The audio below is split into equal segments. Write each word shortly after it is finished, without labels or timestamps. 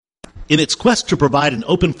In its quest to provide an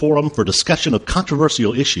open forum for discussion of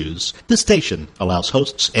controversial issues, this station allows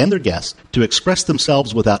hosts and their guests to express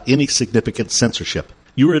themselves without any significant censorship.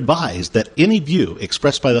 You are advised that any view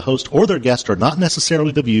expressed by the host or their guest are not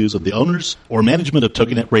necessarily the views of the owners or management of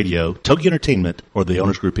TogiNet Radio, Togi Entertainment, or the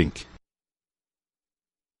Owners Group, Inc.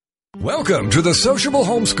 Welcome to The Sociable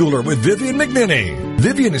Homeschooler with Vivian McNinney.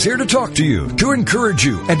 Vivian is here to talk to you, to encourage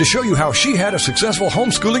you, and to show you how she had a successful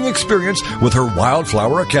homeschooling experience with her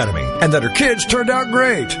Wildflower Academy, and that her kids turned out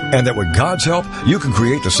great, and that with God's help, you can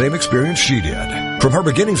create the same experience she did. From her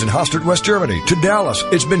beginnings in Hastert, West Germany, to Dallas,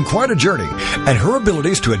 it's been quite a journey, and her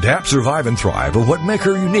abilities to adapt, survive, and thrive are what make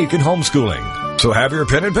her unique in homeschooling. So have your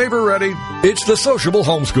pen and paper ready. It's The Sociable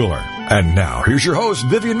Homeschooler. And now, here's your host,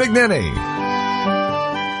 Vivian McNinney.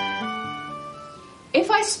 If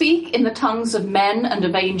I speak in the tongues of men and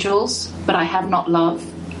of angels, but I have not love,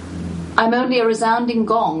 I'm only a resounding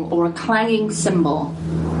gong or a clanging cymbal.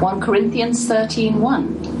 1 Corinthians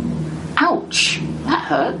 13:1. Ouch, that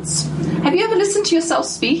hurts. Have you ever listened to yourself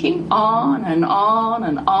speaking on and on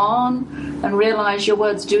and on and realize your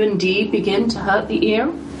words do indeed begin to hurt the ear?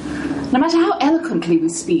 No matter how eloquently we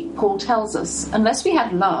speak, Paul tells us, unless we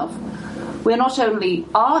have love, we not only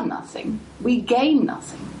are nothing, we gain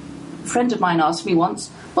nothing. A friend of mine asked me once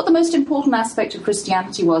what the most important aspect of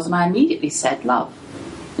Christianity was, and I immediately said love.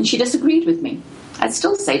 And she disagreed with me. I'd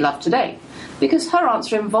still say love today, because her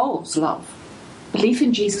answer involves love. Belief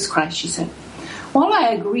in Jesus Christ, she said. While I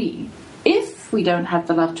agree, if we don't have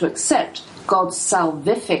the love to accept God's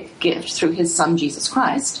salvific gift through his son Jesus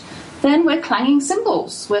Christ, then we're clanging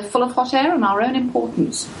cymbals. We're full of hot air and our own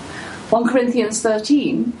importance. 1 Corinthians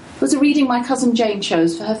 13 was a reading my cousin Jane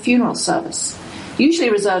chose for her funeral service.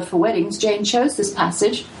 Usually reserved for weddings, Jane chose this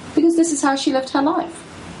passage because this is how she lived her life.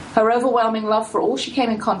 Her overwhelming love for all she came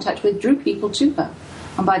in contact with drew people to her,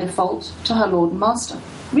 and by default, to her Lord and Master.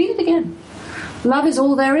 Read it again. Love is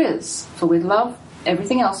all there is, for with love,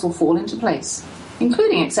 everything else will fall into place,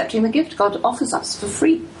 including accepting the gift God offers us for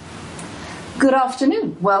free. Good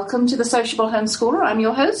afternoon. Welcome to The Sociable Homeschooler. I'm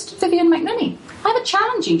your host, Vivian McNinney. I have a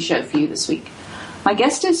challenging show for you this week. My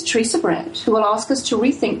guest is Teresa Brett, who will ask us to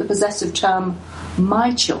rethink the possessive term,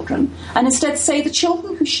 my children, and instead say the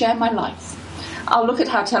children who share my life. I'll look at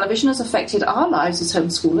how television has affected our lives as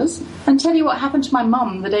homeschoolers and tell you what happened to my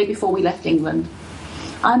mum the day before we left England.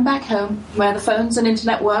 I'm back home, where the phones and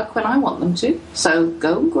internet work when I want them to, so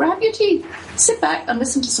go grab your tea, sit back and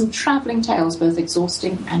listen to some travelling tales, both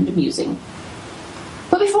exhausting and amusing.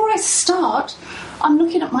 But before I start, I'm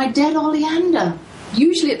looking at my dead oleander.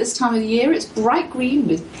 Usually at this time of the year, it's bright green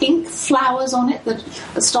with pink flowers on it that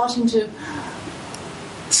are starting to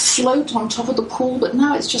float on top of the pool, but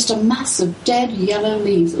now it's just a mass of dead yellow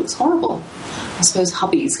leaves. It looks horrible. I suppose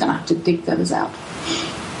hubby's going to have to dig those out.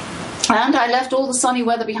 And I left all the sunny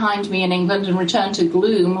weather behind me in England and returned to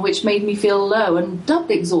gloom, which made me feel low and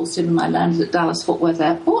doubly exhausted when I landed at Dallas-Fort Worth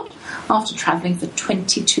Airport after travelling for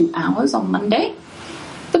 22 hours on Monday.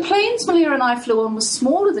 The planes Malia and I flew on was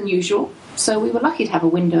smaller than usual, so we were lucky to have a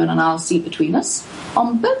window and an aisle seat between us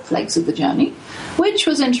on both legs of the journey, which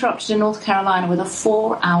was interrupted in North Carolina with a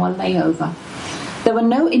 4-hour layover. There were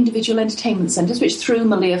no individual entertainment centres, which threw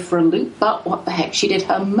Malia for a loop, but what the heck, she did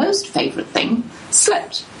her most favourite thing,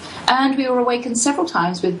 slept. And we were awakened several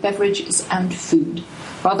times with beverages and food,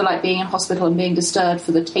 rather like being in hospital and being disturbed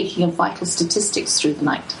for the taking of vital statistics through the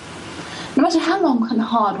night. No matter how long and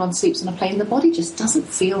hard one sleeps on a plane, the body just doesn't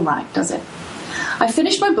feel right, does it? I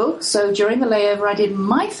finished my book, so during the layover I did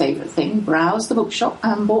my favourite thing, browse the bookshop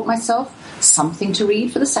and bought myself something to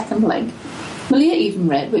read for the second leg. Malia even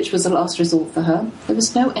read, which was a last resort for her. There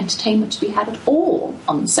was no entertainment to be had at all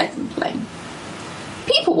on the second plane.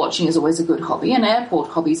 People watching is always a good hobby, and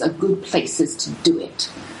airport hobbies are good places to do it.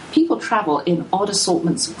 People travel in odd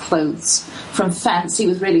assortments of clothes. From fancy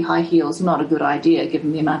with really high heels, not a good idea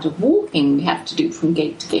given the amount of walking we have to do from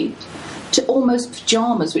gate to gate, to almost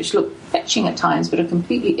pyjamas which look fetching at times but are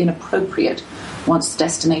completely inappropriate once the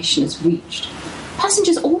destination is reached.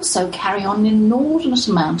 Passengers also carry on an inordinate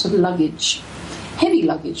amount of luggage. Heavy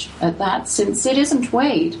luggage at that, since it isn't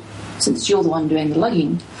weighed, since you're the one doing the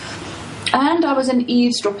lugging. And I was in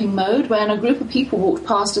eavesdropping mode when a group of people walked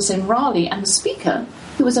past us in Raleigh, and the speaker,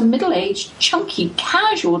 who was a middle-aged, chunky,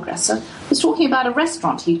 casual dresser, was talking about a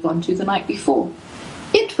restaurant he'd gone to the night before.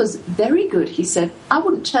 It was very good, he said. I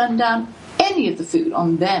wouldn't turn down any of the food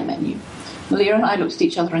on their menu. Malia and I looked at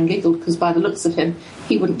each other and giggled, because by the looks of him,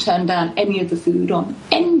 he wouldn't turn down any of the food on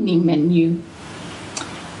any menu.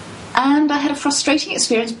 And I had a frustrating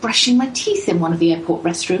experience brushing my teeth in one of the airport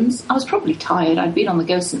restrooms. I was probably tired. I'd been on the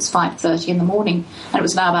go since 5:30 in the morning, and it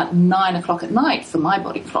was now about 9 o'clock at night for my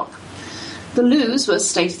body clock. The loos were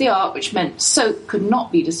state-of-the-art, which meant soap could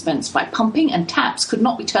not be dispensed by pumping and taps could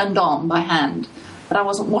not be turned on by hand. But I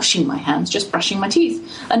wasn't washing my hands, just brushing my teeth,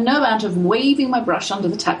 and no amount of waving my brush under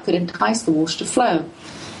the tap could entice the water to flow.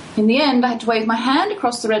 In the end, I had to wave my hand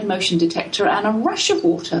across the red motion detector, and a rush of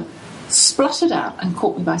water spluttered out and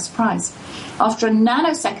caught me by surprise. After a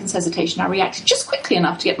nanosecond's hesitation, I reacted just quickly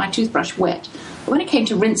enough to get my toothbrush wet. But when it came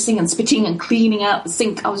to rinsing and spitting and cleaning out the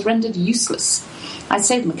sink, I was rendered useless. I'd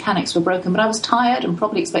say the mechanics were broken, but I was tired and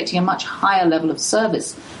probably expecting a much higher level of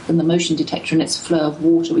service than the motion detector and its flow of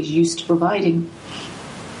water was used to providing.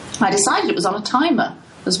 I decided it was on a timer,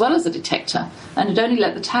 as well as a detector, and had only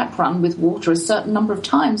let the tap run with water a certain number of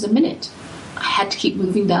times a minute. I had to keep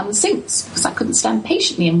moving down the sinks, because I couldn't stand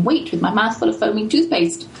patiently and wait with my mouth full of foaming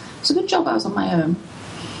toothpaste. It's a good job I was on my own.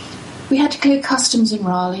 We had to clear customs in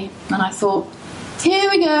Raleigh, and I thought,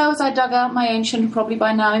 here we go, as I dug out my ancient and probably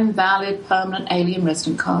by now invalid permanent alien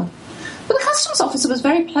resident card. But the customs officer was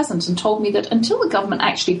very pleasant and told me that until the government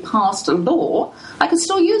actually passed a law, I could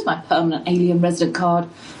still use my permanent alien resident card,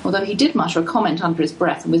 although he did mutter a comment under his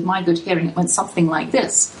breath, and with my good hearing it went something like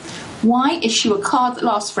this. Why issue a card that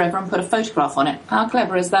lasts forever and put a photograph on it? How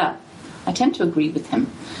clever is that? I tend to agree with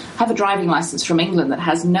him. I have a driving licence from England that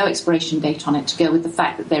has no expiration date on it to go with the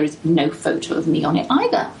fact that there is no photo of me on it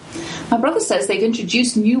either. My brother says they've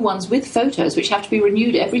introduced new ones with photos which have to be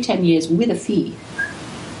renewed every 10 years with a fee.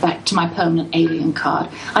 Back to my permanent alien card.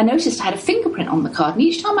 I noticed I had a fingerprint on the card, and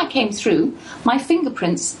each time I came through, my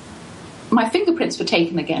fingerprints were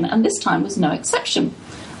taken again, and this time was no exception.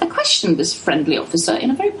 I questioned this friendly officer in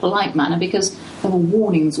a very polite manner because there were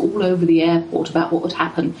warnings all over the airport about what would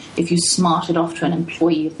happen if you smarted off to an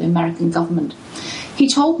employee of the American government. He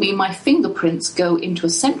told me my fingerprints go into a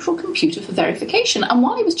central computer for verification, and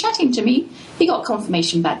while he was chatting to me, he got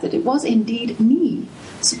confirmation back that it was indeed me.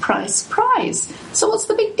 Surprise, surprise. So what's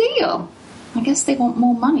the big deal? I guess they want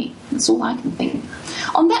more money. That's all I can think.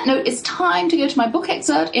 On that note, it's time to go to my book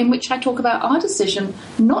excerpt in which I talk about our decision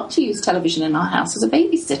not to use television in our house as a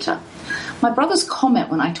babysitter. My brother's comment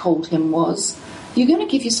when I told him was, "You're going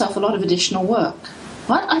to give yourself a lot of additional work."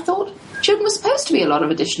 What? I thought, children were supposed to be a lot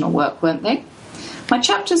of additional work, weren't they? My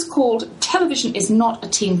chapter's called Television is Not a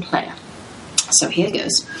Team Player. So here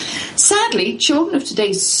goes. Sadly, children of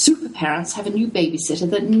today's super parents have a new babysitter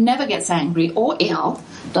that never gets angry or ill,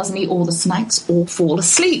 doesn't eat all the snacks or fall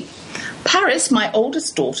asleep. Paris, my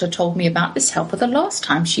oldest daughter, told me about this helper the last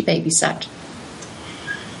time she babysat.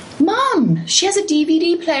 Mum, she has a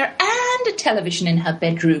DVD player and a television in her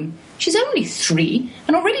bedroom. She's only 3,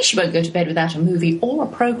 and already she won't go to bed without a movie or a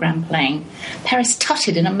programme playing. Paris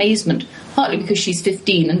tutted in amazement, partly because she's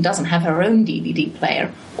 15 and doesn't have her own DVD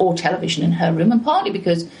player or television in her room, and partly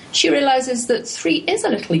because she realises that 3 is a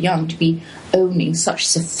little young to be owning such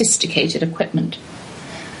sophisticated equipment.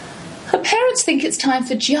 Her parents think it's time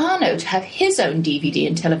for Giano to have his own DVD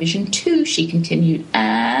and television too, she continued,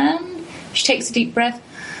 and she takes a deep breath.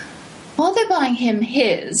 While they're buying him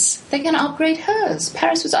his, they're going to upgrade hers.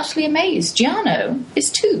 Paris was utterly amazed. Giano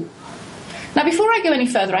is 2. Now, before I go any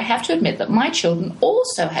further, I have to admit that my children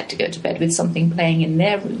also had to go to bed with something playing in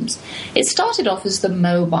their rooms. It started off as the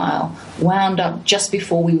mobile, wound up just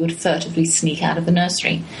before we would furtively sneak out of the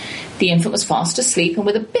nursery. The infant was fast asleep and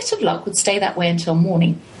with a bit of luck would stay that way until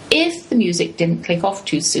morning, if the music didn't click off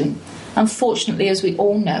too soon. Unfortunately, as we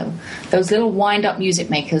all know, those little wind-up music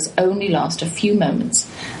makers only last a few moments,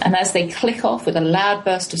 and as they click off with a loud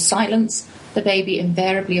burst of silence, the baby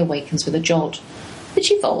invariably awakens with a jolt,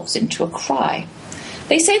 which evolves into a cry.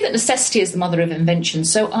 They say that necessity is the mother of invention,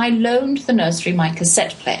 so I loaned the nursery my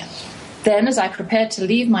cassette player. Then, as I prepared to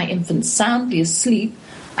leave my infant soundly asleep,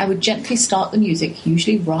 I would gently start the music,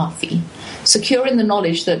 usually Rafi, secure in the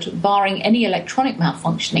knowledge that, barring any electronic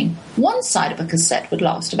malfunctioning, one side of a cassette would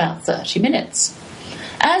last about 30 minutes.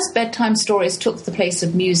 As bedtime stories took the place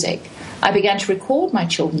of music, I began to record my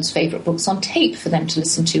children's favourite books on tape for them to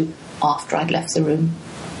listen to after I'd left the room.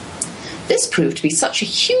 This proved to be such a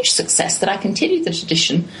huge success that I continued the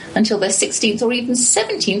tradition until their 16th or even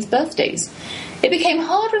 17th birthdays. It became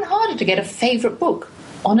harder and harder to get a favourite book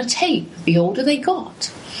on a tape the older they got.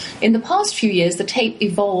 In the past few years, the tape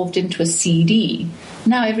evolved into a CD.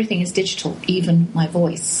 Now everything is digital, even my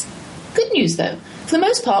voice. Good news, though. For the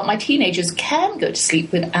most part, my teenagers can go to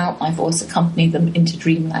sleep without my voice accompanying them into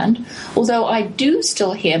dreamland, although I do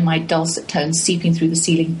still hear my dulcet tones seeping through the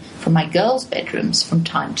ceiling from my girls' bedrooms from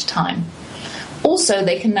time to time. Also,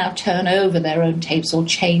 they can now turn over their own tapes or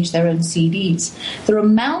change their own CDs. There are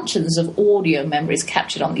mountains of audio memories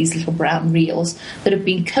captured on these little brown reels that have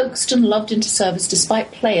been coaxed and loved into service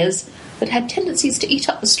despite players that had tendencies to eat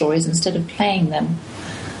up the stories instead of playing them.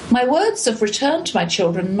 My words have returned to my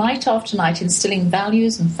children night after night, instilling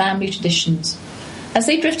values and family traditions. As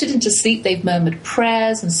they drifted into sleep, they've murmured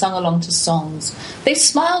prayers and sung along to songs. They've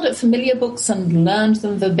smiled at familiar books and learned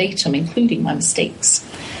them verbatim, including my mistakes.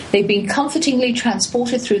 They've been comfortingly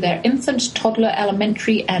transported through their infant, toddler,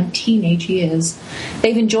 elementary, and teenage years.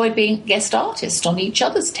 They've enjoyed being guest artists on each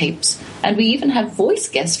other's tapes, and we even have voice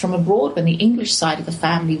guests from abroad when the English side of the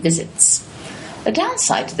family visits. The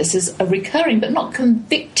downside to this is a recurring but not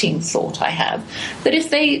convicting thought I have, that if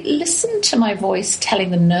they listen to my voice telling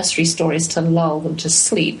them nursery stories to lull them to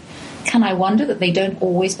sleep, can I wonder that they don't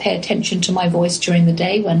always pay attention to my voice during the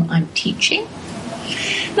day when I'm teaching?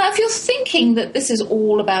 Now, if you're thinking that this is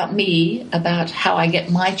all about me, about how I get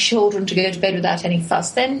my children to go to bed without any fuss,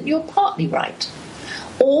 then you're partly right.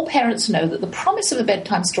 All parents know that the promise of a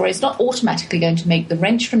bedtime story is not automatically going to make the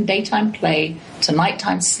wrench from daytime play to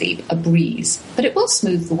nighttime sleep a breeze, but it will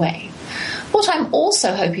smooth the way. What I'm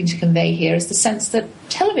also hoping to convey here is the sense that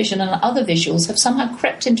television and other visuals have somehow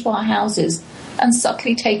crept into our houses and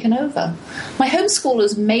subtly taken over. My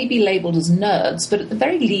homeschoolers may be labelled as nerds, but at the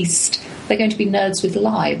very least, they're going to be nerds with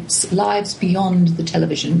lives beyond the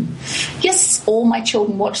television. Yes, all my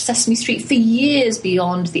children watched Sesame Street for years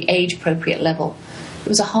beyond the age-appropriate level. It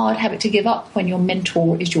was a hard habit to give up when your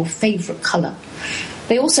mentor is your favourite colour.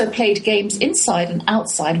 They also played games inside and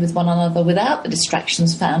outside with one another without the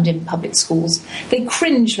distractions found in public schools. They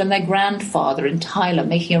cringed when their grandfather in Tyler,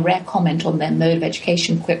 making a rare comment on their mode of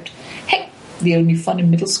education, quipped, "Heck, the only fun in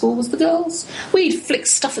middle school was the girls. We'd flick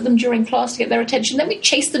stuff at them during class to get their attention, then we'd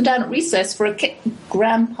chase them down at recess for a kick."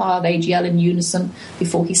 Grandpa, they'd yell in unison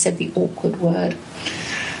before he said the awkward word.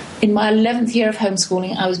 In my 11th year of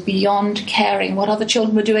homeschooling, I was beyond caring what other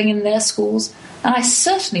children were doing in their schools, and I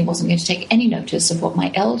certainly wasn't going to take any notice of what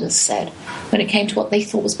my elders said when it came to what they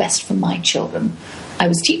thought was best for my children. I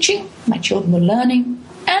was teaching, my children were learning,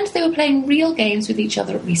 and they were playing real games with each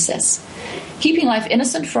other at recess. Keeping life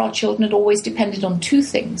innocent for our children had always depended on two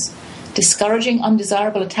things: discouraging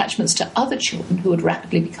undesirable attachments to other children who would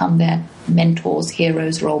rapidly become their mentors,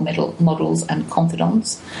 heroes, role models, and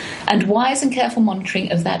confidants, and wise and careful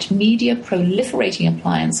monitoring of that media proliferating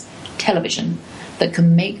appliance, television, that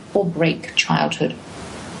can make or break childhood.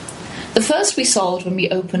 The first we solved when we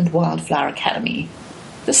opened Wildflower Academy.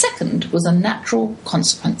 The second was a natural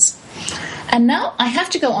consequence. And now I have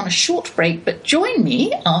to go on a short break, but join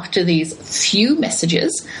me after these few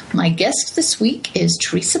messages. My guest this week is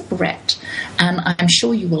Teresa Brett, and I'm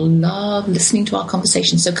sure you will love listening to our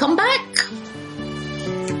conversation. So come back.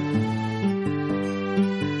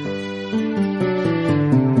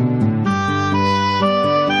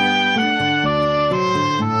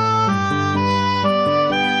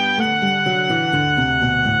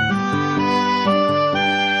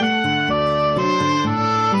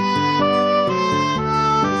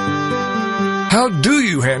 How do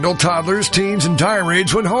you handle toddlers, teens, and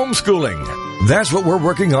tirades when homeschooling? That's what we're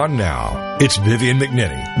working on now. It's Vivian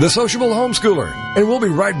McNinney, the sociable homeschooler, and we'll be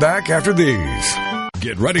right back after these.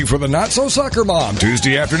 Get ready for the Not So Soccer Mom,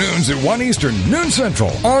 Tuesday afternoons at 1 Eastern, noon Central,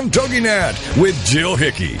 on TogiNet with Jill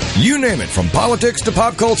Hickey. You name it, from politics to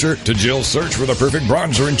pop culture to Jill's search for the perfect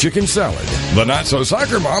bronzer and chicken salad. The Not So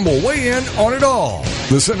Soccer Mom will weigh in on it all.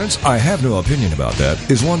 The sentence, "I have no opinion about that,"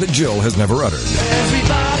 is one that Jill has never uttered.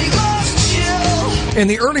 Everybody loves Jill. In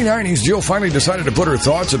the early 90s, Jill finally decided to put her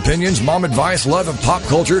thoughts, opinions, mom advice, love of pop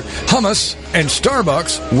culture, hummus, and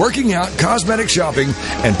Starbucks, working out, cosmetic shopping,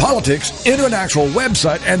 and politics into an actual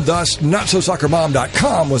website, and thus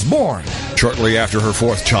NotSoSoccerMom.com was born. Shortly after her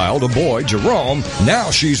fourth child, a boy, Jerome, now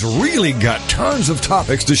she's really got tons of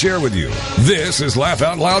topics to share with you. This is Laugh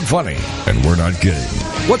Out Loud Funny, and we're not kidding.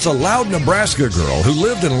 What's a loud Nebraska girl who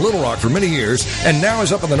lived in Little Rock for many years and now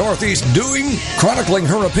is up in the Northeast doing? Chronicling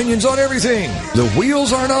her opinions on everything. The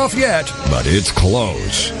wheels aren't off yet, but it's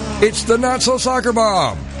close. It's the Not So Soccer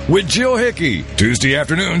Mom with Jill Hickey, Tuesday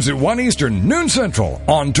afternoons at 1 Eastern, noon Central,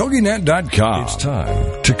 on TogiNet.com. It's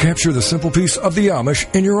time to capture the simple piece of the Amish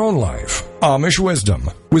in your own life. Amish Wisdom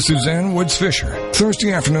with Suzanne Woods Fisher.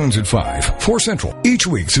 Thursday afternoons at 5, 4 Central. Each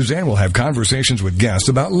week, Suzanne will have conversations with guests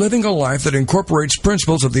about living a life that incorporates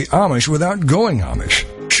principles of the Amish without going Amish.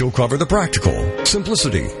 She'll cover the practical,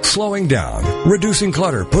 simplicity, slowing down, reducing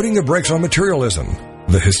clutter, putting the brakes on materialism.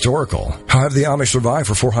 The historical, how have the Amish survived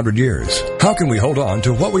for 400 years? How can we hold on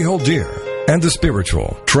to what we hold dear? And the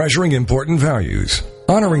spiritual, treasuring important values,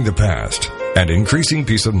 honoring the past, and increasing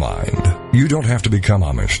peace of mind. You don't have to become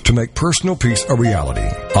Amish to make personal peace a reality.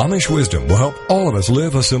 Amish Wisdom will help all of us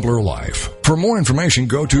live a simpler life. For more information,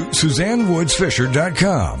 go to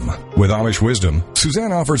SuzanneWoodsFisher.com. With Amish Wisdom,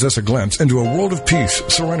 Suzanne offers us a glimpse into a world of peace,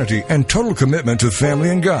 serenity, and total commitment to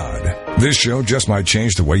family and God. This show just might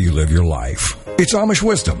change the way you live your life. It's Amish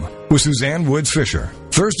Wisdom with Suzanne Woods Fisher.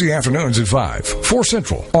 Thursday afternoons at 5, 4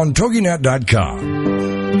 Central on TogiNet.com.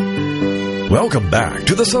 Welcome back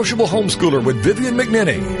to The Sociable Homeschooler with Vivian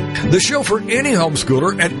McNinney, the show for any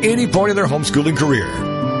homeschooler at any point in their homeschooling career.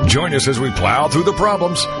 Join us as we plow through the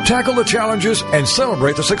problems, tackle the challenges, and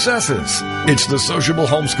celebrate the successes. It's The Sociable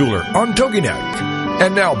Homeschooler on TogiNet.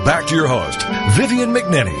 And now back to your host, Vivian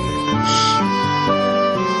McNinney.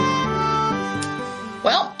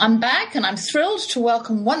 Well, I'm back, and I'm thrilled to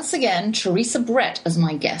welcome once again Teresa Brett as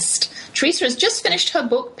my guest. Teresa has just finished her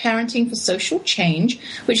book, Parenting for Social Change,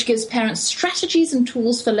 which gives parents strategies and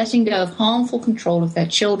tools for letting go of harmful control of their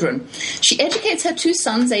children. She educates her two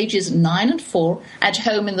sons, ages 9 and 4, at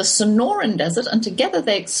home in the Sonoran Desert, and together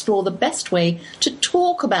they explore the best way to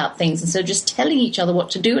talk about things instead of just telling each other what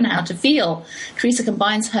to do and how to feel. Teresa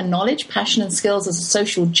combines her knowledge, passion, and skills as a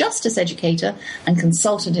social justice educator and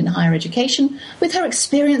consultant in higher education with her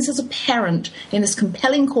experience as a parent in this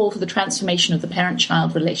compelling call for the transformation of the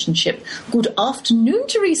parent-child relationship. Good afternoon,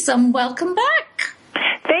 Teresa, and welcome back.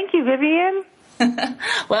 Thank you, Vivian.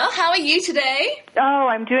 Well, how are you today? Oh,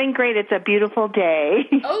 I'm doing great. It's a beautiful day.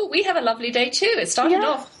 Oh, we have a lovely day too. It started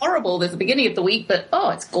off horrible at the beginning of the week, but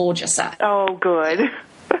it's gorgeous out. Oh, good.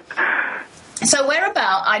 So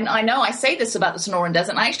whereabout, I know I say this about the Sonoran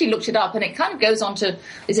Desert, and I actually looked it up, and it kind of goes on to,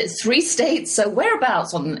 is it 3 states? So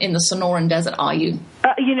whereabouts in the Sonoran Desert are you?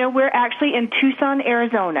 We're actually in Tucson,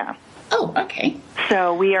 Arizona. Oh, okay.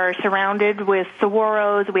 So we are surrounded with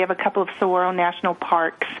saguaros. We have a couple of saguaro national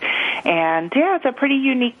parks. And, it's a pretty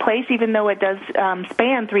unique place, even though it does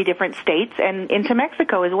span 3 different states and into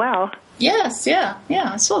Mexico as well. Yes, yeah,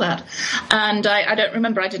 I saw that. And I don't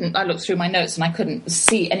remember, I looked through my notes and I couldn't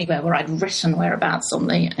see anywhere where I'd written whereabouts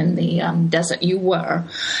in the desert you were.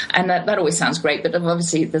 And that always sounds great, but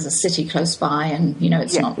obviously there's a city close by and,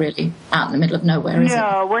 it's not really out in the middle of nowhere, is it?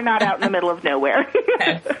 No, we're not out in the middle of nowhere.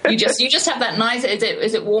 You just have that nice,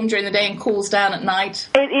 is it warm during the day and cools down at night?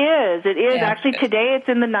 It is. Yeah. Actually, today it's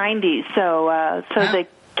in the 90s, so the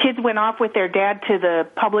kids went off with their dad to the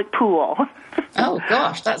public pool. Oh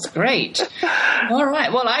gosh, that's great. All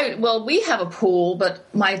right. Well, we have a pool,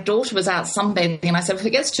 but my daughter was out sunbathing, and I said, if it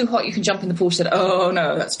gets too hot, you can jump in the pool. She said, oh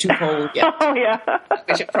no, that's too cold. Yeah. Oh yeah.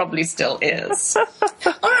 Which it probably still is.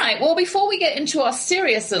 All right. Well, before we get into our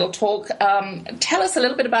serious little talk, tell us a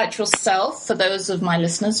little bit about yourself for those of my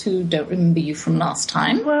listeners who don't remember you from last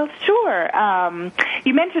time. Well, sure.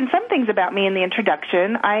 You mentioned some things about me in the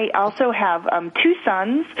introduction. I also have 2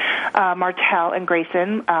 sons, Martell and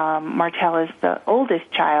Grayson. Martell is the oldest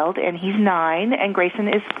child, and he's 9, and Grayson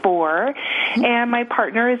is 4. And my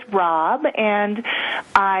partner is Rob, and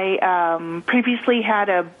I previously had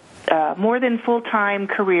a more than full-time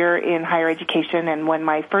career in higher education, and when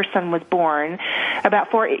my first son was born,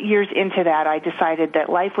 about 4 years into that, I decided that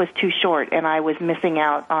life was too short and I was missing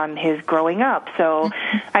out on his growing up. So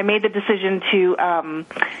I made the decision to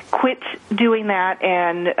quit doing that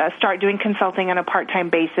and start doing consulting on a part-time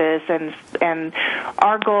basis, and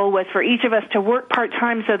our goal was for each of us to work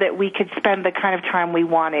part-time so that we could spend the kind of time we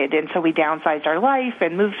wanted, and so we downsized our life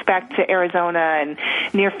and moved back to Arizona and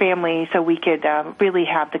near family so we could really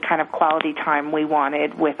have the kind of quality time we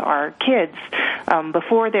wanted with our kids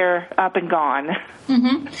before they're up and gone.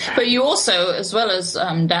 Mm-hmm. But you also, as well as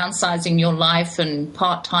downsizing your life and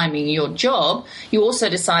part-timing your job, you also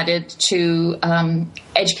decided to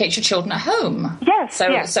educate your children at home. Yes.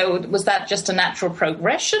 So was that just a natural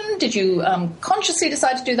progression? Did you consciously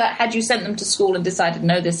decide to do that? Had you sent them to school and decided,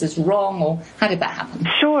 no, this is wrong, or how did that happen?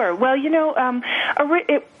 Sure. Well,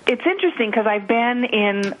 it's interesting because I've been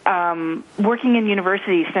in working in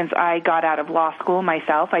university since I got out of law school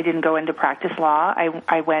myself. I didn't go into practice law.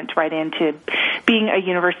 I went right into being a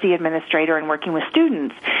university administrator and working with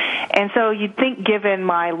students. And so you'd think, given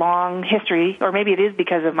my long history, or maybe it is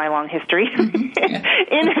because of my long history in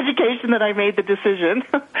education, that I made the decision.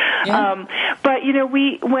 Yeah. But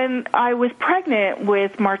when I was pregnant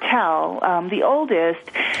with Martell, the oldest,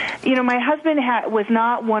 my husband was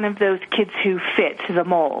not one of those kids who fit the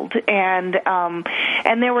mold, and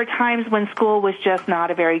there were times when school was just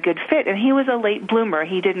not a very good fit, and he was a late bloomer.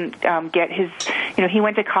 He didn't get his, he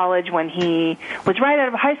went to college when he was right out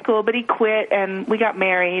of high school, but he quit, and we got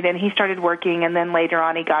married, and he started working, and then later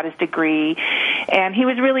on he got his degree, And he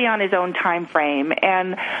was really on his own time frame.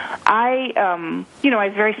 And I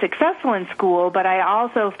was very successful in school, but I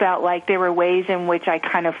also felt like there were ways in which I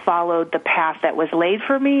kind of followed the path that was laid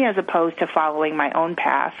for me as opposed to following my own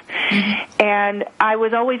path. Mm-hmm. And I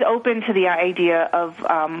was always open to the idea of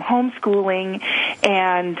homeschooling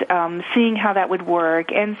and seeing how that would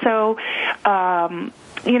work. And so,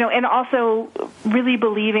 and also really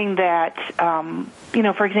believing that,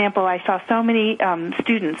 for example, I saw so many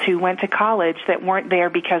students who went to college that weren't there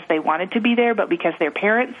because they wanted to be there, but because their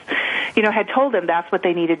parents, had told them that's what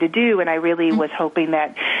they needed to do. And I really was hoping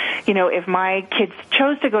that, if my kids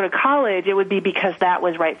chose to go to college, it would be because that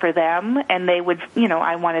was right for them. And they would,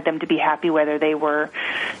 I wanted them to be happy whether they were,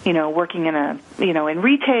 working in in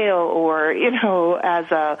retail or,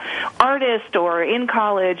 as a artist or in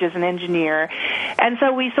college as an engineer. And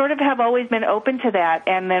so we sort of have always been open to that.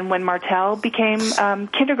 And then when Martel became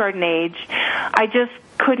kindergarten age, I just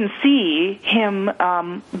couldn't see him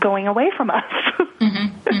going away from us.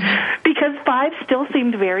 Mm-hmm, mm-hmm. Because 5 still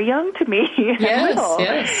seemed very young to me.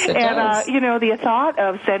 Yes, it does. The thought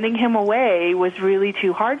of sending him away was really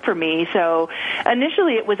too hard for me. So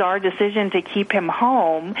initially it was our decision to keep him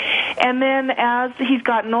home. And then as he's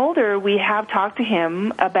gotten older, we have talked to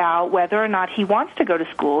him about whether or not he wants to go to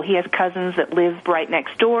school. He has cousins that live right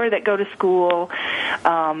next door that go to school,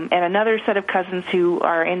 and another set of cousins who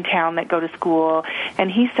are in town that go to school.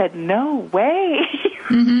 And he said, no way.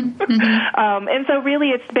 Mm-hmm, mm-hmm. And so really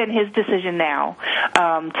it's been his decision now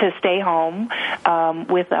to stay home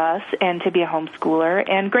with us and to be a homeschooler.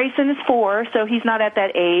 And Grayson is 4, so he's not at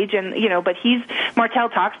that age. And, but Martel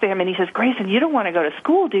talks to him and he says, Grayson, you don't want to go to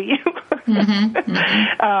school, do you? Mm-hmm,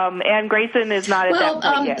 mm-hmm. And Grayson is not at that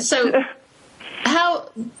point yet. So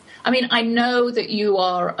I know that you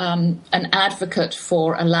are an advocate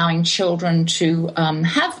for allowing children to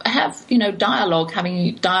have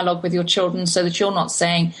having dialogue with your children, so that you're not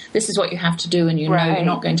saying this is what you have to do, and you're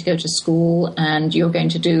not going to go to school, and you're going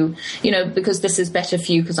to do because this is better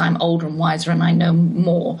for you because I'm older and wiser and I know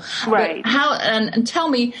more. Right. But how and tell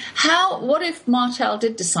me what if Martel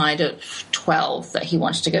did decide at 12 that he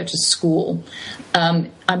wanted to go to school?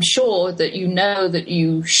 I'm sure that that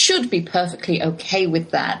you should be perfectly okay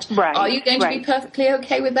with that. Right. Are you going to be perfectly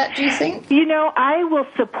okay with that, do you think? I will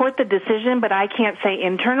support the decision, but I can't say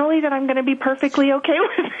internally that I'm going to be perfectly okay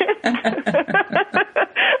with it.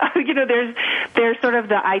 There's sort of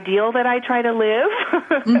the ideal that I try to live,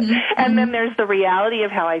 mm-hmm, and then there's the reality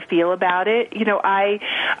of how I feel about it.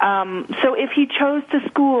 So if he chose to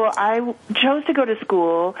go to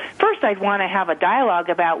school, first I'd want to have a dialogue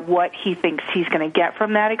about what he thinks he's going to get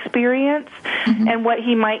from that experience, mm-hmm, and what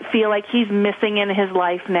he might feel like he's missing in his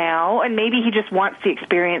life now, and maybe he just wants the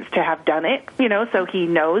experience to have done it, so he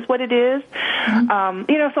knows what it is.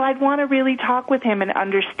 Mm-hmm. So I'd want to really talk with him and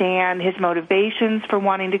understand his motivations for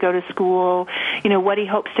wanting to go to school, what he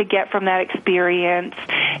hopes to get from that experience,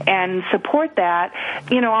 and support that,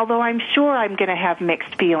 although I'm sure I'm going to have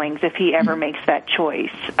mixed feelings if he ever makes that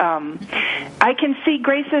choice. I can see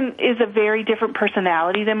Grayson is a very different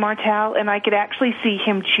personality than Martel, and I could actually see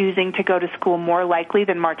him choosing to go to school more likely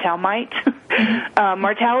than Martel might. Mm-hmm.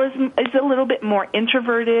 Martel is a little bit more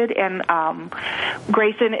introverted, and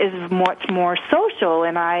Grayson is much more social,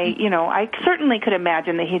 and I certainly could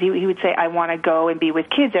imagine that he would say, I want to go and be with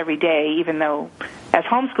kids every day, even though as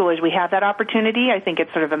homeschoolers we have that opportunity. I think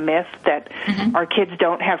it's sort of a myth that mm-hmm, our kids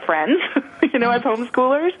don't have friends, mm-hmm, as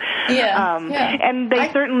homeschoolers. Yeah, and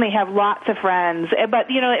they certainly have lots of friends, but,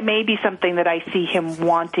 it may be something that I see him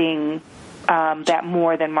wanting that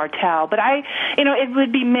more than Martel. But it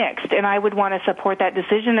would be mixed, and I would want to support that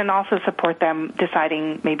decision and also support them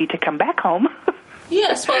deciding maybe to come back home.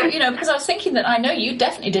 Yes, well, because I was thinking that I know you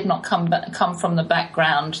definitely did not come from the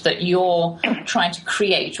background that you're trying to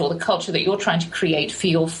create, or the culture that you're trying to create for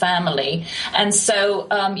your family. And so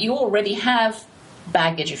you already have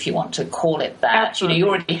baggage, if you want to call it that. Absolutely. You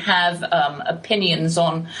already have opinions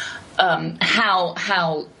on how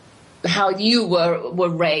you were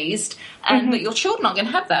raised, and mm-hmm, but your children aren't going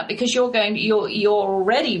to have that, because you're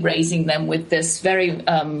already raising them with this very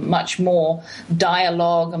much more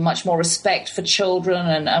dialogue and much more respect for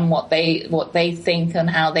children and what they think and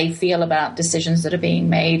how they feel about decisions that are being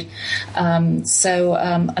made. So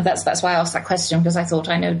that's why I asked that question, because I thought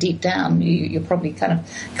I know deep down you're probably kind of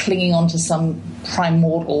clinging on to some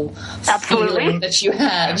primordial feeling that you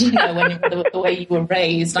had, when the way you were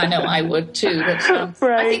raised. I know I would too. But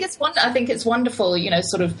right. I think it's wonderful,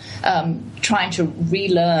 sort of trying to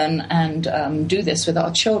relearn and do this with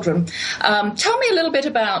our children. Tell me a little bit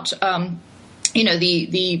about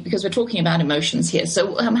because we're talking about emotions here.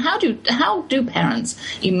 So how do parents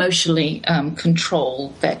emotionally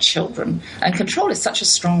control their children? And control is such a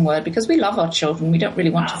strong word because we love our children. We don't really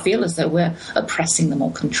want to feel as though we're oppressing them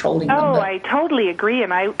or controlling them. Oh, I totally agree,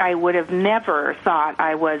 and I would have never thought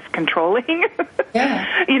I was controlling.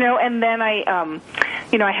 Yeah. And then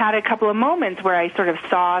I had a couple of moments where I sort of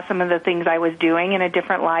saw some of the things I was doing in a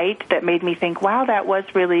different light that made me think, wow, that was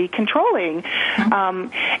really controlling.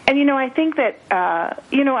 And I think that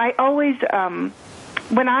I always,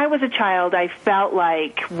 when I was a child, I felt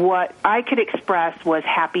like what I could express was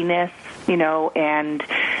happiness, and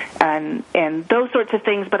those sorts of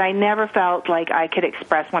things, but I never felt like I could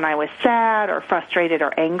express when I was sad or frustrated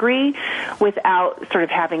or angry without sort of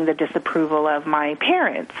having the disapproval of my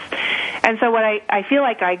parents. And so what I feel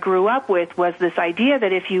like I grew up with was this idea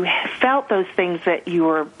that if you felt those things that you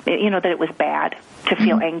were, that it was bad to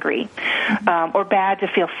feel angry, or bad to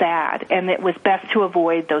feel sad, and it was best to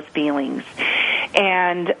avoid those feelings.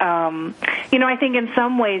 And, I think in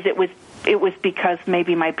some ways it was because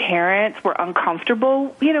maybe my parents were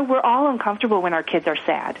uncomfortable. We're all uncomfortable when our kids are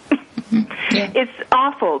sad. Yeah. It's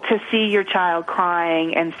awful to see your child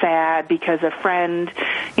crying and sad because a friend,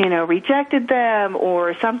 rejected them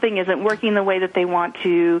or something isn't working the way that they want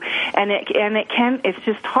to, and it's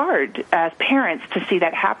just hard as parents to see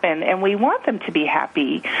that happen, and we want them to be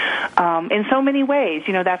happy in so many ways.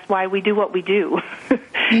 That's why we do what we do.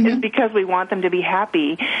 It's because we want them to be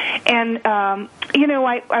happy. And I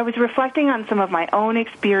was reflecting on some of my own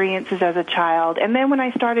experiences as a child, and then when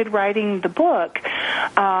I started writing the book,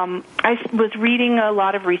 I was reading a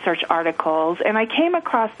lot of research articles, and I came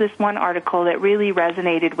across this one article that really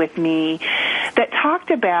resonated with me that talked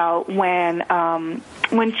about when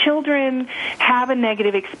children have a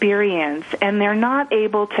negative experience and they're not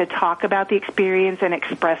able to talk about the experience and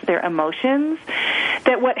express their emotions,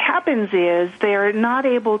 that what happens is they're not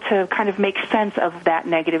able to kind of make sense of that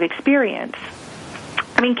negative experience.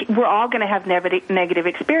 I mean, we're all going to have negative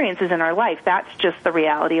experiences in our life. That's just the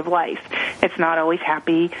reality of life. It's not always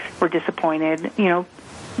happy. We're disappointed.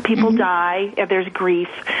 People die. There's grief.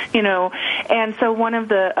 And so one of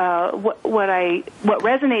the what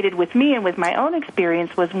resonated with me and with my own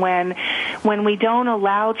experience was when we don't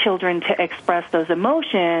allow children to express those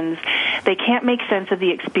emotions, they can't make sense of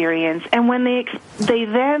the experience, and when they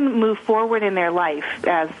then move forward in their life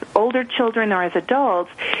as older children or as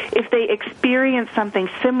adults, if they experience something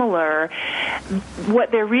similar,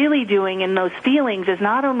 what they're really doing in those feelings is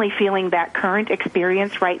not only feeling that current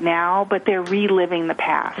experience right now, but they're reliving the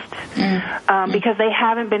past. Because they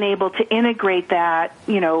haven't been able to integrate that,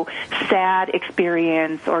 sad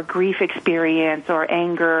experience or grief experience or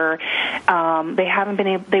anger.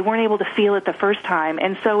 They weren't able to feel it the first time,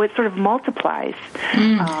 and so it sort of multiplies.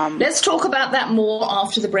 Let's talk about that more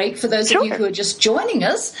after the break. For those of you who are just joining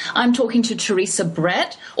us, I'm talking to Teresa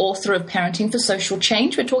Brett, author of Parenting for Social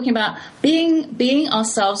Change. We're talking about being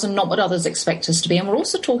ourselves and not what others expect us to be, and we're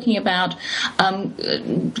also talking about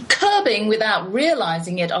curbing without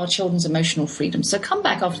realizing it our children's emotional freedom. So come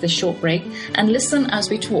back after this short break and listen as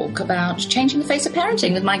we talk about changing the face of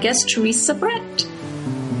parenting with my guest Teresa Brett.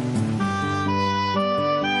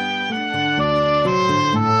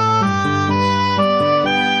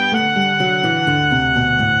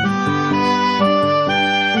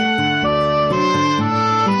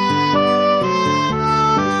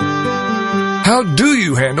 How do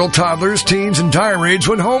you handle toddlers, teens, and tirades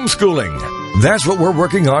when homeschooling? That's what we're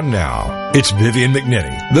working on now. It's Vivian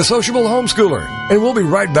McNinney, the sociable homeschooler, and we'll be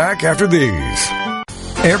right back after these.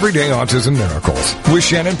 Everyday Autism Miracles with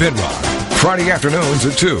Shannon Penrod. Friday afternoons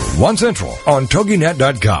at 2, 1 Central on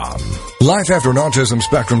TogiNet.com. Life after an autism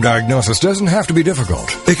spectrum diagnosis doesn't have to be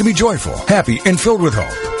difficult. It can be joyful, happy, and filled with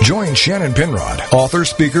hope. Join Shannon Penrod, author,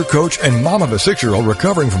 speaker, coach, and mom of a 6-year-old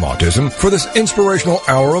recovering from autism for this inspirational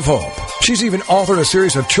hour of hope. She's even authored a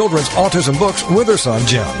series of children's autism books with her son,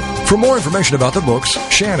 Jim. For more information about the books,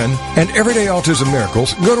 Shannon, and Everyday Autism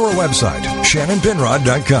Miracles, go to her website,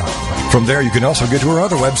 shannonpenrod.com. From there, you can also get to her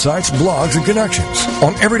other websites, blogs, and connections.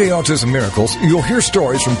 On Everyday Autism Miracles, you'll hear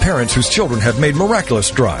stories from parents whose children have made miraculous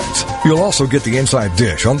strides. You'll also get the inside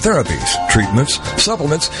dish on therapies, treatments,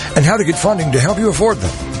 supplements, and how to get funding to help you afford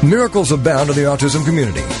them. Miracles abound in the autism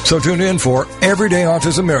community, so tune in for Everyday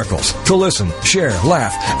Autism Miracles to listen, share,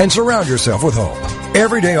 laugh, and surround yourself with hope.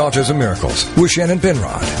 Everyday Autism Miracles with Shannon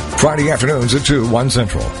Penrod. Friday afternoons at 2, 1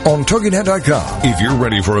 Central on TogiNet.com. If you're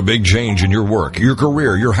ready for a big change in your work, your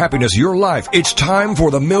career, your happiness, your life, it's time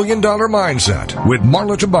for the $1 Million Mindset with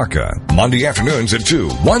Marla Tabarka. Monday afternoons at 2,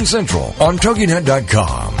 1 Central on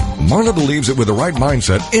TogiNet.com. Marla believes that with the right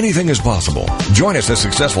mindset, anything is possible. Join us as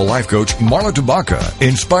successful life coach Marla Tabaka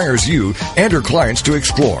inspires you and her clients to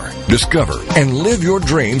explore, discover, and live your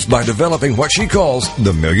dreams by developing what she calls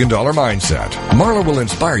the $1 Million Mindset. Marla will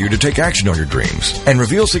inspire you to take action on your dreams and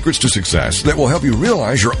reveal secrets to success that will help you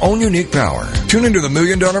realize your own unique power. Tune into the $1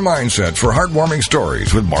 Million Mindset for heartwarming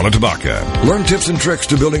stories with Marla Tabaka. Learn tips and tricks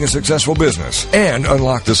to building a successful business and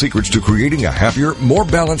unlock the secrets to creating a happier, more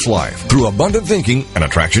balanced life through abundant thinking and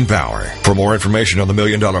attraction power. For more information on the $1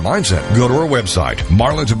 Million Mindset, go to our website,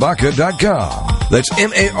 marlatabaka.com. That's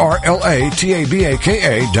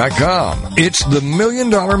MarlaTabaka.com. It's the $1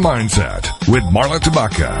 Million Mindset with Marla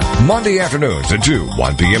Tabaka. Monday afternoons at 2,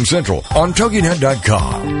 1 p.m. Central on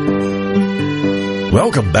TogiNet.com.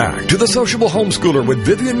 Welcome back to The Sociable Homeschooler with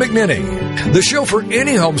Vivian McNinney, the show for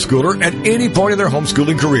any homeschooler at any point in their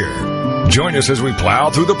homeschooling career. Join us as we plow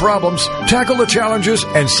through the problems, tackle the challenges,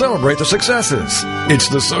 and celebrate the successes. It's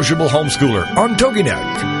The Sociable Homeschooler on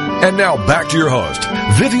TogiNet. And now back to your host,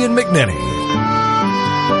 Vivian McNinney.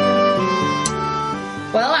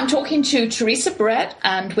 Well, I'm talking to Teresa Brett,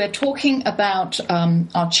 and we're talking about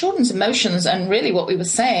our children's emotions. And really what we were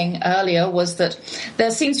saying earlier was that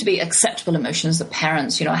there seems to be acceptable emotions that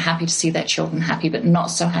parents, are happy to see their children happy, but not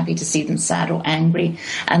so happy to see them sad or angry,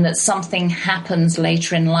 and that something happens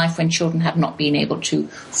later in life when children have not been able to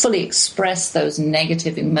fully express those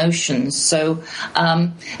negative emotions. So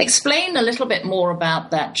explain a little bit more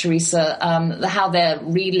about that, Teresa, how they're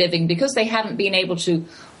reliving, because they haven't been able to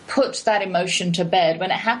put that emotion to bed.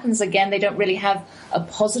 When it happens again, they don't really have a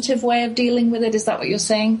positive way of dealing with it. Is that what you're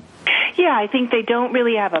saying? Yeah, I think they don't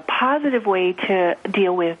really have a positive way to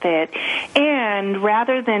deal with it. And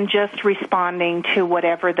rather than just responding to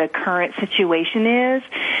whatever the current situation is,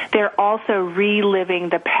 they're also reliving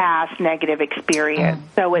the past negative experience.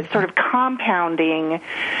 So it's sort of compounding,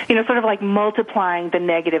 sort of like multiplying the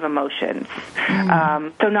negative emotions.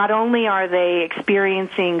 So not only are they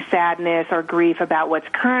experiencing sadness or grief about what's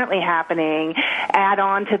currently happening, add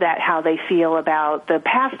on to that how they feel about the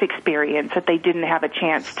past experience that they didn't have a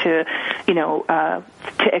chance to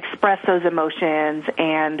express those emotions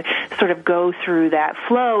and sort of go through that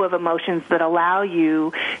flow of emotions that allow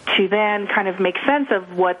you to then kind of make sense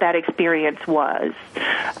of what that experience was.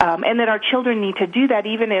 And that our children need to do that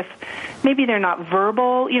even if maybe they're not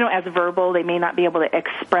verbal, as verbal, they may not be able to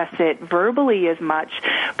express it verbally as much,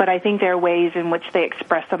 but I think there are ways in which they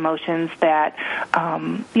express emotions that,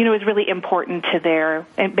 is really important to their,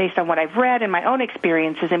 and based on what I've read and my own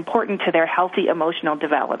experience, is important to their healthy emotional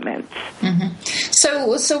development. Mm-hmm.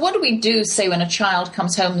 So what do we do, say, when a child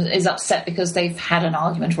comes home and is upset because they've had an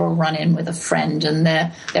argument or a run-in with a friend and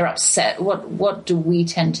they're upset? What do we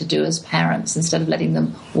tend to do as parents instead of letting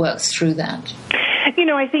them work through that?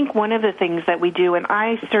 I think one of the things that we do, and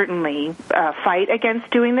I certainly fight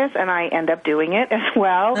against doing this, and I end up doing it as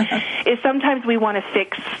well, is sometimes we want to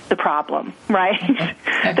fix the problem, right?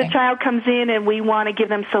 Okay. The child comes in and we want to give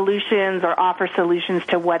them solutions or offer solutions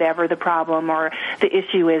to whatever the problem or the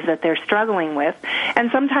issue is that they're struggling with.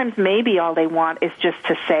 And sometimes maybe all they want is just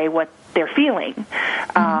to say what they're feeling,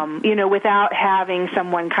 without having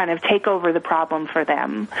someone kind of take over the problem for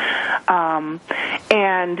them.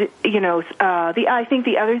 I think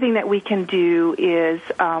the other thing that we can do is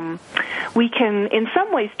we can, in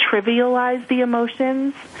some ways, trivialize the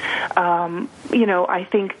emotions. I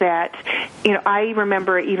think that, I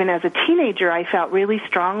remember even as a teenager, I felt really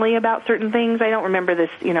strongly about certain things. I don't remember this,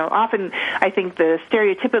 often I think the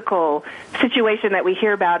stereotypical situation that we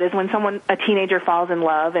hear about is when a teenager falls in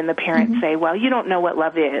love and the parents say, well, you don't know what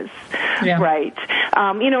love is, right?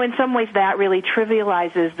 In some ways that really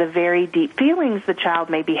trivializes the very deep feelings the child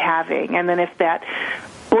may be having. And then if that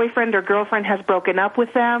boyfriend or girlfriend has broken up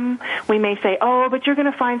with them, we may say, oh, but you're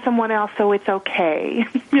going to find someone else, so it's okay,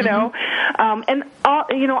 and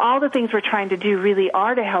all the things we're trying to do really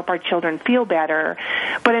are to help our children feel better,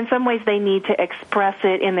 but in some ways they need to express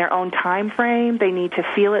it in their own time frame. They need to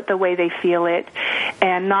feel it the way they feel it,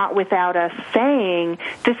 and not without us saying,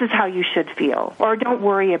 this is how you should feel, or don't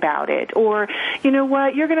worry about it, or, you know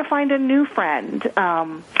what, you're going to find a new friend.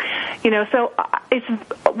 So it's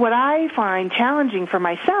what I find challenging for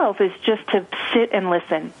myself is just to sit and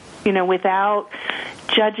listen, without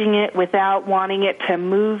judging it, without wanting it to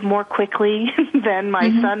move more quickly than my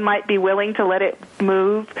son might be willing to let it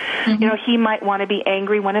move. He might want to be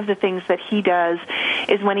angry. One of the things that he does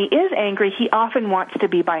is when he is angry, he often wants to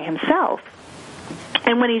be by himself.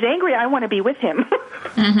 And when he's angry, I want to be with him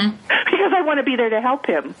because I want to be there to help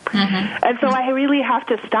him. And so I really have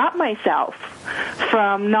to stop myself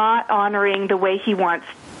from not honoring the way he wants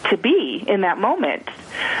to be in that moment.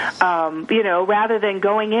 Rather than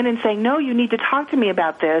going in and saying, no, you need to talk to me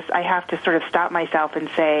about this, I have to sort of stop myself and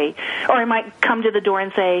say, or I might come to the door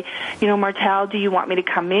and say, Martel, do you want me to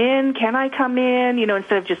come in? Can I come in?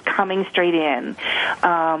 Instead of just coming straight in.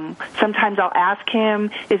 Sometimes I'll ask him,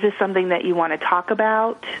 is this something that you want to talk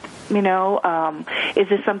about? Is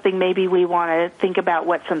this something maybe we want to think about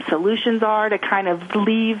what some solutions are to kind of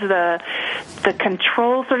leave the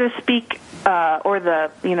control, so to speak, or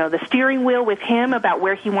the steering wheel with him about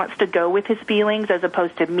where he wants to go with his feelings, as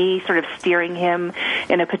opposed to me sort of steering him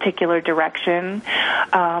in a particular direction.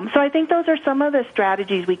 So I think those are some of the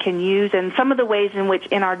strategies we can use, and some of the ways in which,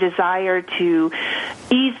 in our desire to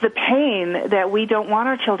ease the pain that we don't want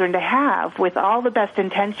our children to have, with all the best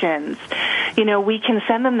intentions, we can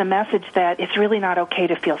send them the message that it's really not okay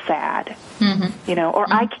to feel sad, or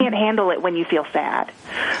I can't handle it when you feel sad.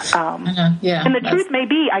 And the truth may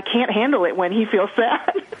be I can't handle it when he feels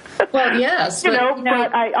sad. Well, yes. But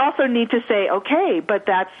I also need to say, okay, but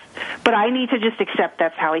I need to just accept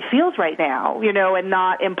that's how he feels right now, and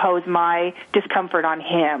not impose my discomfort on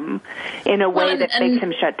him in a way that makes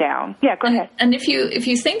him shut down. Yeah, go ahead. And if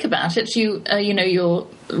you think about it, you're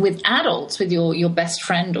with adults, with your best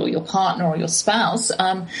friend or your partner or your spouse,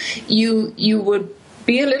 you would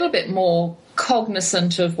be a little bit more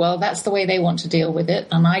cognizant of, well, that's the way they want to deal with it,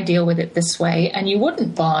 and I deal with it this way, and you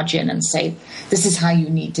wouldn't barge in and say, this is how you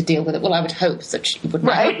need to deal with it. Well, I would hope that you wouldn't.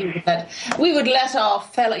 Right. I hope that we would let our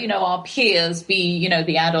our peers be,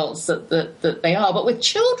 the adults that they are. But with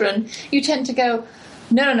children, you tend to go,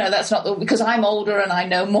 no, that's not because I'm older and I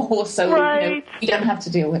know more, so right. You don't have to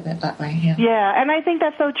deal with it that way. Yeah, and I think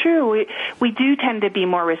that's so true. We do tend to be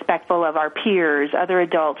more respectful of our peers, other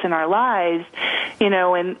adults in our lives,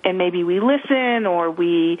 and maybe we listen, or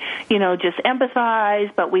we, just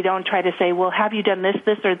empathize, but we don't try to say, well, have you done this,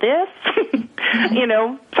 or this?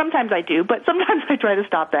 Sometimes I do, but sometimes I try to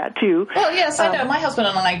stop that too. Well, yes, I know. My husband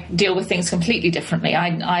and I deal with things completely differently.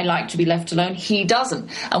 I like to be left alone. He doesn't.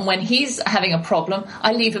 And when he's having a problem,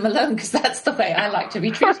 I leave him alone, because that's the way I like to be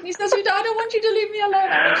treated. He says, I don't want you to leave me alone.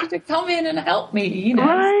 I want you to come in and help me.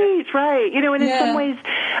 Right. And in some ways,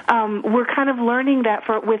 we're kind of learning that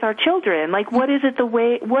with our children. Like, what are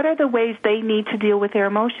the ways they need to deal with their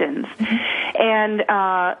emotions? And,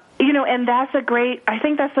 and I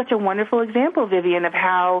think that's such a wonderful example, Vivian, of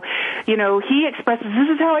how, he expresses, this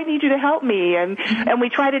is how I need you to help me. And we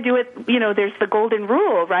try to do it, there's the golden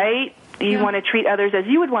rule, right? You want to treat others as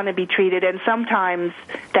you would want to be treated, and sometimes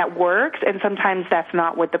that works, and sometimes that's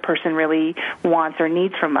not what the person really wants or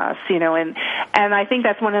needs from us, and I think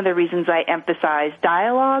that's one of the reasons I emphasize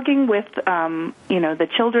dialoguing with, the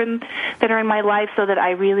children that are in my life, so that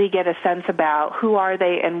I really get a sense about who are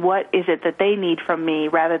they and what is it that they need from me,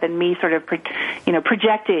 rather than me sort of,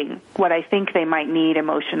 projecting what I think they might need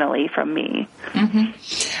emotionally from me.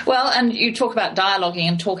 Mm-hmm. Well, and you talk about dialoguing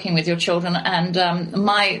and talking with your children, and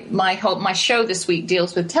my show this week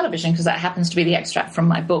deals with television, because that happens to be the extract from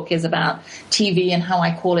my book, is about TV and how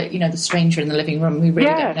I call it, the stranger in the living room. We really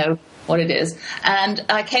don't know what it is. And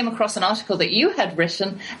I came across an article that you had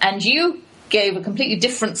written, and you gave a completely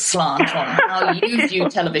different slant on how you view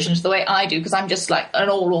television to the way I do, because I'm just like an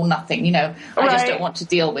all or nothing, I just don't want to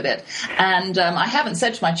deal with it. And I haven't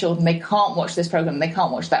said to my children, they can't watch this program, they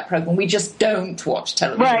can't watch that program. We just don't watch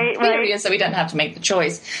television, period, so we don't have to make the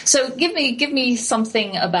choice. So give me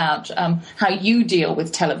something about how you deal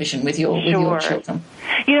with television with your children.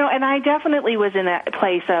 And I definitely was in that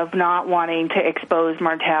place of not wanting to expose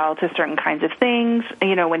Martel to certain kinds of things,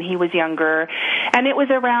 when he was younger. And it was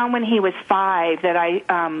around when he was 5 that I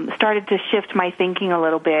started to shift my thinking a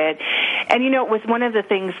little bit. And, it was one of the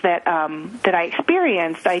things that I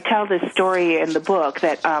experienced. I tell this story in the book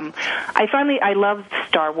that I loved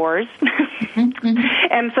Star Wars.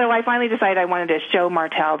 And so I finally decided I wanted to show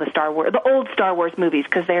Martel the old Star Wars movies,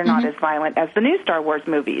 because they're not as violent as the new Star Wars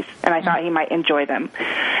movies. And I thought he might enjoy them.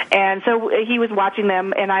 And so he was watching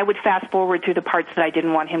them, and I would fast forward through the parts that I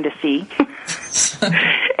didn't want him to see.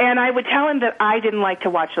 And I would tell him that I didn't like to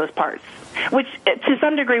watch those parts, which to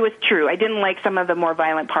some degree was true. I didn't like some of the more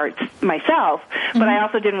violent parts myself, but I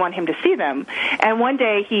also didn't want him to see them. And one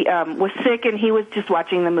day he was sick, and he was just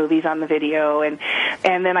watching the movies on the video, and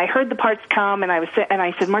then I heard the parts come, and I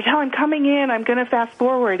said, Martel, I'm coming in. I'm going to fast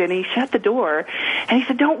forward. And he shut the door, and he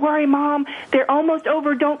said, don't worry, Mom. They're almost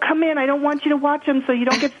over. Don't come in. I don't want you to watch them so you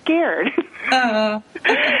don't get scared. And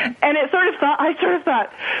I sort of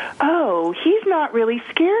thought, oh, he's not really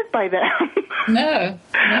scared by them. No.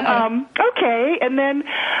 Okay. And then,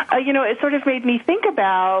 it sort of made me think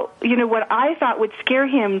about, what I thought would scare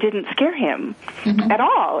him didn't scare him at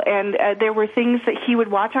all. And there were things that he would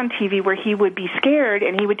watch on TV where he would be scared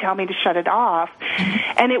and he would tell me to shut it off.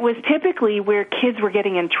 And it was typically where kids were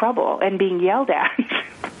getting in trouble and being yelled at.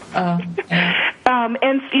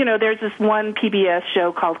 And there's this one PBS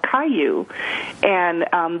show called Caillou, and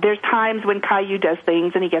there's times when Caillou does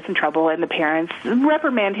things and he gets in trouble, and the parents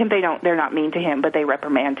reprimand him. They're not mean to him, but they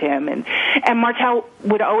reprimand him. And Martel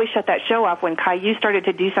would always shut that show off when Caillou started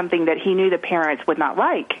to do something that he knew the parents would not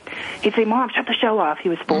like. He'd say, "Mom, shut the show off." He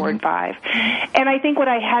was 4 and 5, and I think what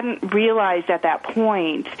I hadn't realized at that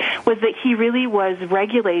point was that he really was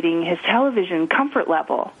regulating his television comfort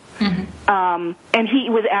level. And he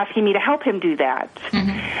was asking me to help him do that.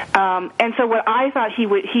 And so what I thought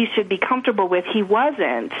he should be comfortable with, he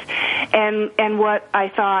wasn't. And what I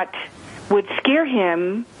thought would scare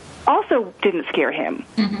him also didn't scare him.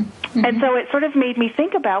 And so it sort of made me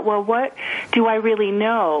think about, well, what do I really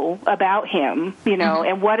know about him,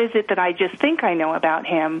 and what is it that I just think I know about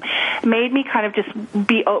him? Made me kind of just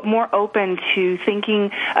be more open to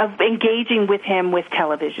thinking of engaging with him with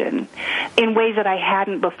television in ways that I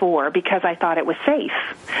hadn't before, because I thought it was safe.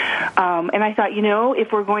 And I thought,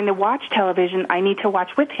 if we're going to watch television, I need to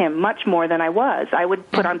watch with him much more than I was. I would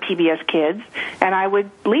put on PBS Kids, and I would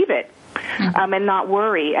leave it. And not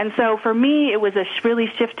worry. And so for me, it was a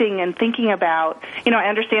really shifting and thinking about, I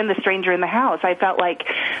understand the stranger in the house. I felt like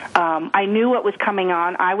I knew what was coming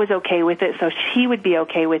on. I was okay with it, so she would be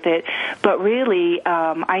okay with it. But really,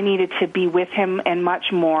 I needed to be with him and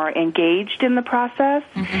much more engaged in the process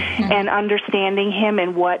and understanding him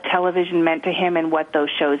and what television meant to him and what those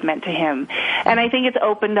shows meant to him. And I think it's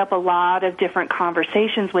opened up a lot of different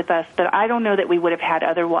conversations with us that I don't know that we would have had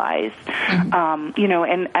otherwise.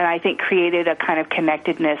 And I think created a kind of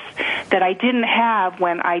connectedness that I didn't have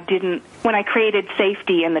when I created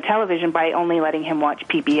safety in the television by only letting him watch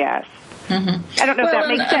PBS. I don't know if that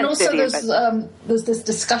makes sense. And also there's this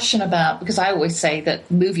discussion about, because I always say that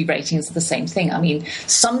movie ratings are the same thing. I mean,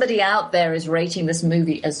 somebody out there is rating this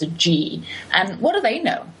movie as a G, and what do they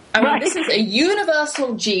know? I mean, This is a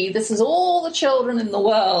universal G. This is all the children in the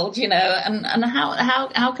world, and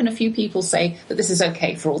how can a few people say that this is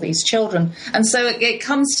okay for all these children? And so it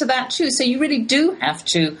comes to that too. So you really do have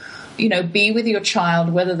to, be with your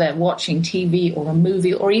child, whether they're watching TV or a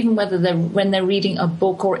movie, or even when they're reading a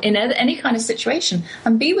book or in any kind of situation,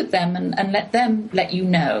 and be with them and let them let you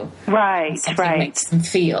know. Right. Makes them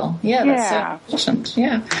feel. Yeah, that's so important.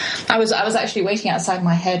 Yeah. I was actually waiting outside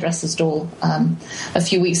my hairdresser's door a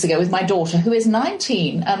few weeks ago with my daughter, who is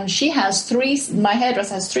 19, and my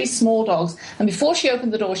hairdresser has 3 small dogs, and before she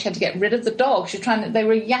opened the door, she had to get rid of the dogs. They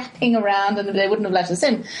were yapping around and they wouldn't have let us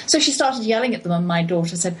in. So she started yelling at them, and my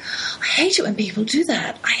daughter said, "I hate it when people do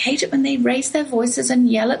that. I hate it when they raise their voices and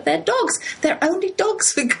yell at their dogs. They're only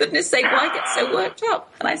dogs, for goodness sake. Why get so worked up?"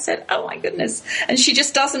 And I said, "Oh my goodness." And she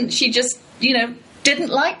just didn't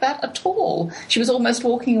like that at all. She was almost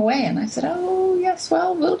walking away, and I said, "Oh yes,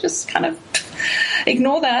 well, we'll just kind of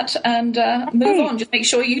ignore that and move on. Just make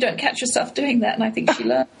sure you don't catch yourself doing that." And I think she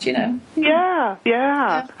learned, Yeah.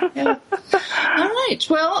 All right.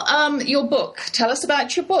 Well, your book. Tell us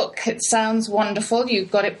about your book. It sounds wonderful.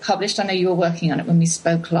 You've got it published. I know you were working on it when we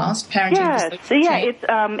spoke last. Yes.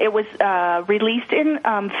 It was released in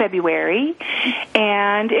February,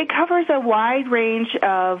 and it covers a wide range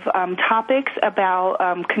of topics about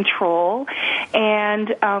control. And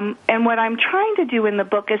what I'm trying to do in the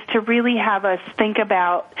book is to really have us think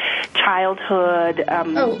about childhood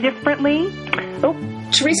differently. Oh.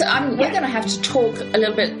 Teresa, we're going to have to talk a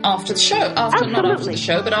little bit after the show. Not after the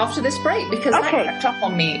show, but after this break, because that crept up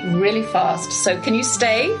on me really fast. So can you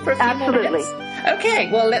stay for a few more minutes?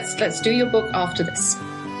 Okay, well, let's do your book after this.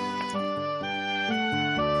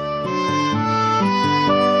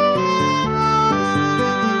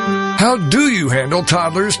 How do you handle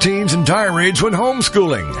toddlers, teens, and tirades when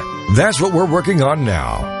homeschooling? That's what we're working on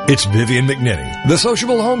now. It's Vivian McNinney, the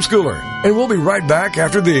sociable homeschooler, and we'll be right back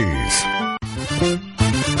after these.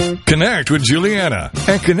 Connect with Juliana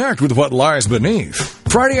and connect with what lies beneath.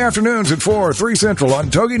 Friday afternoons at 4, 3 Central on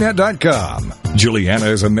TogiNet.com. Juliana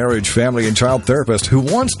is a marriage, family, and child therapist who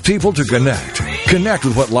wants people to connect. Connect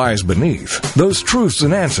with what lies beneath, those truths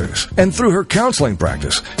and answers. And through her counseling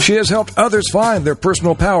practice, she has helped others find their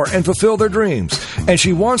personal power and fulfill their dreams. And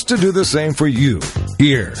she wants to do the same for you.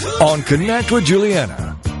 Here on Connect with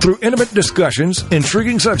Juliana. Through intimate discussions,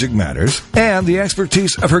 intriguing subject matters, and the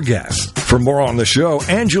expertise of her guests. For more on the show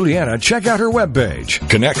and Juliana, check out her webpage.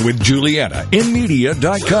 Connect with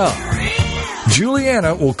JulianaInMedia.com.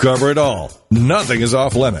 Juliana will cover it all. Nothing is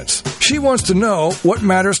off limits. She wants to know what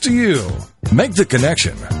matters to you. Make the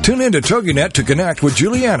connection. Tune in to TogiNet to connect with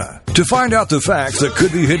Juliana to find out the facts that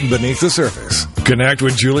could be hidden beneath the surface. Connect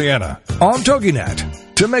with Juliana on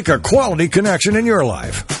TogiNet to make a quality connection in your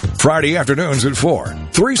life. Friday afternoons at 4,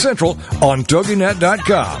 3 Central on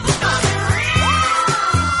TogiNet.com.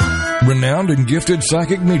 Renowned and gifted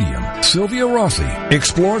psychic medium Sylvia Rossi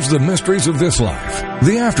explores the mysteries of this life,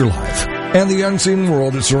 the afterlife, and the unseen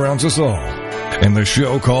world that surrounds us all. In the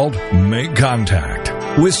show called Make Contact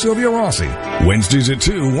with Sylvia Rossi, Wednesdays at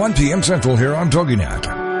 2, 1 p.m. Central here on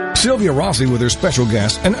TogiNet. Sylvia Rossi with her special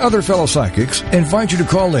guests and other fellow psychics invite you to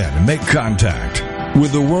call in and make contact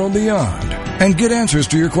with the world beyond and get answers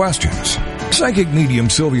to your questions. Psychic medium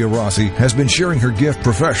Sylvia Rossi has been sharing her gift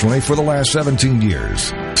professionally for the last 17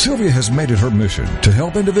 years. Sylvia has made it her mission to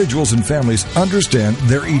help individuals and families understand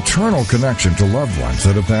their eternal connection to loved ones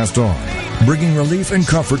that have passed on, bringing relief and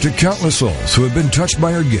comfort to countless souls who have been touched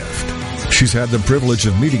by her gift. She's had the privilege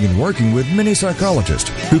of meeting and working with many psychologists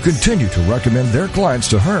who continue to recommend their clients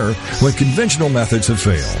to her when conventional methods have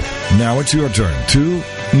failed. Now it's your turn to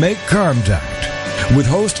make contact with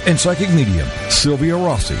host and psychic medium Sylvia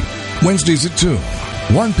Rossi. Wednesdays at 2,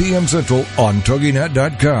 1 p.m. Central on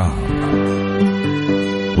TogiNet.com.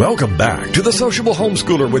 Welcome back to The Sociable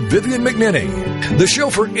Homeschooler with Vivian McNinney, the show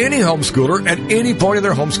for any homeschooler at any point in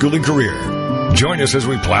their homeschooling career. Join us as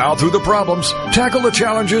we plow through the problems, tackle the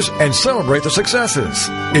challenges, and celebrate the successes.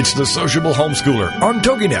 It's The Sociable Homeschooler on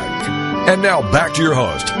TogiNet. And now back to your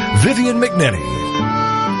host, Vivian McNinney.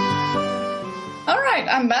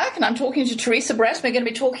 I'm back, and I'm talking to Teresa Brett. We're going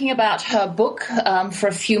to be talking about her book for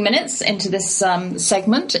a few minutes into this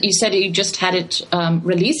segment. You said you just had it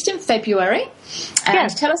released in February. And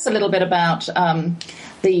yes. Tell us a little bit about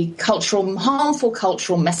the harmful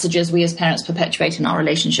cultural messages we as parents perpetuate in our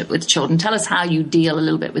relationship with children. Tell us how you deal a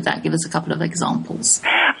little bit with that. Give us a couple of examples.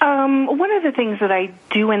 One of the things that I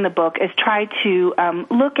do in the book is try to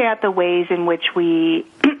look at the ways in which we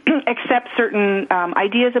accept certain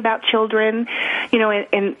ideas about children,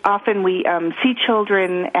 and often we see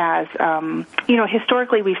children as,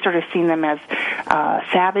 historically we've sort of seen them as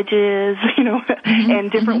savages, in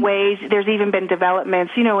different ways. There's even been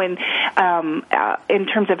developments, in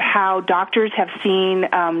terms of how doctors have seen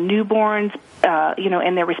newborns,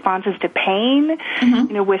 and their responses to pain,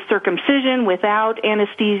 with circumcision, without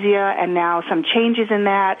anesthesia, and now some changes in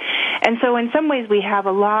that. And so in some ways we have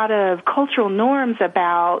a lot of cultural norms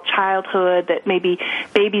about childhood that maybe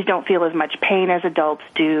babies don't feel as much pain as adults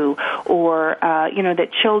do, or, that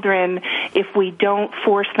children, if we don't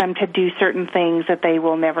force them to do certain things, that they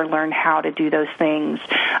will never learn how to do those things,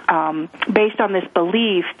 based on this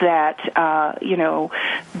belief that,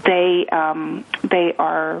 they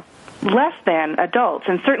are less than adults,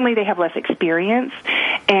 and certainly they have less experience,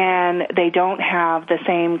 and they don't have the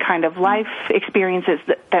same kind of life experiences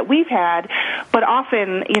that we've had. But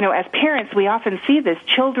often, as parents, we often see this.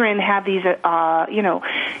 Children have these,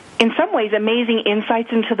 in some ways, amazing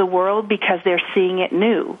insights into the world because they're seeing it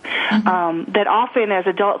new, that often as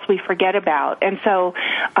adults we forget about. And so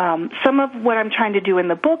some of what I'm trying to do in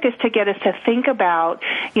the book is to get us to think about,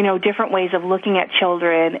 different ways of looking at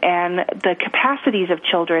children and the capacities of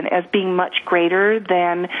children as being much greater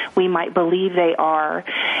than we might believe they are.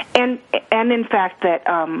 And in fact that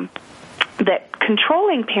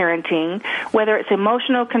controlling parenting, whether it's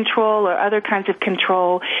emotional control or other kinds of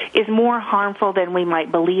control, is more harmful than we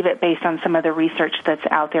might believe it based on some of the research that's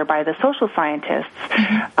out there by the social scientists.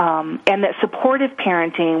 And that supportive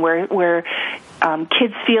parenting, where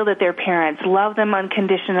kids feel that their parents love them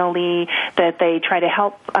unconditionally, that they try to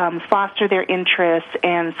help foster their interests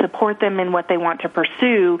and support them in what they want to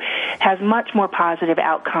pursue, has much more positive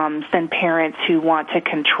outcomes than parents who want to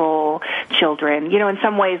control children. In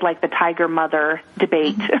some ways like the tiger mother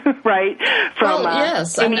debate, right? From,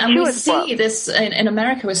 yes, and we see this in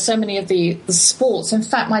America with so many of the sports. In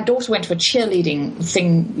fact, my daughter went to a cheerleading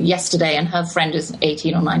thing yesterday, and her friend is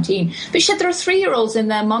 18 or 19. But she said there are 3-year-olds in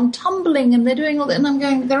there, Mum, tumbling, and they're doing all that. And I'm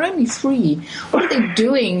going, they're only 3. What are they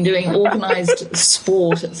doing organised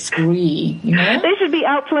sport at 3, They should be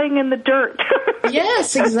out playing in the dirt.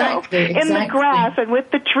 Yes, exactly. In the grass and with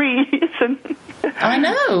the trees. I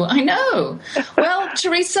know. Well,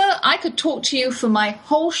 Teresa, I could talk to you for my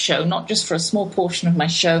whole show, not just for a small portion of my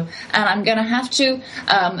show, and I'm going to have to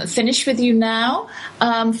finish with you now.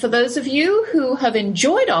 For those of you who have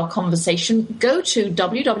enjoyed our conversation, go to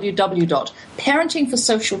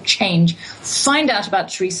www.parentingforsocialchange find out about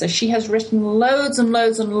Teresa. She has written loads and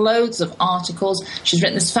loads and loads of articles. She's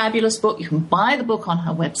written this fabulous book. You can buy the book on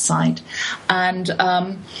her website. And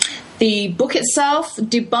the book itself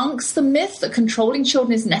debunks the myth that controlling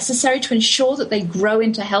children is necessary to ensure that they grow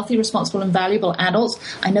into healthy, responsible, and valuable adults.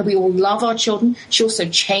 I know we all love our children. She also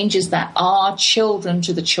changes that our children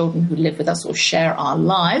to the children who live with us or share our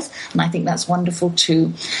lives, and I think that's wonderful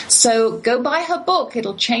too. So go buy her book.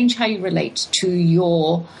 It'll change how you relate to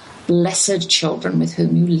your blessed children with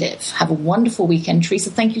whom you live. Have a wonderful weekend. Teresa,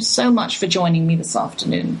 thank you so much for joining me this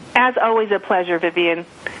afternoon. As always, a pleasure, Vivian.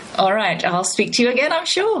 All right. I'll speak to you again, I'm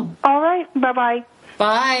sure. All right. Bye-bye.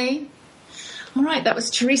 Bye. All right. That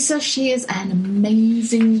was Teresa. She is an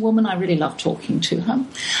amazing woman. I really love talking to her.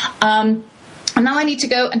 And now I need to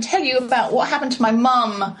go and tell you about what happened to my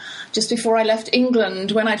mum just before I left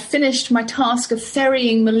England, when I'd finished my task of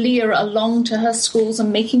ferrying Malia along to her schools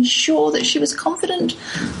and making sure that she was confident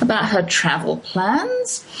about her travel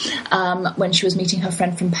plans. When she was meeting her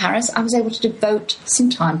friend from Paris, I was able to devote some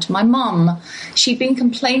time to my mum. She'd been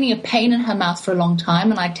complaining of pain in her mouth for a long time,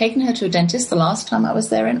 and I'd taken her to a dentist the last time I was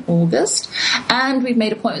there in August, and we'd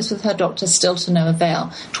made appointments with her doctor, still to no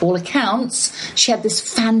avail. To all accounts, she had this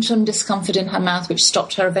phantom discomfort in her mouth which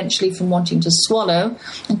stopped her eventually from wanting to swallow,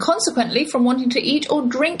 and consequently from wanting to eat or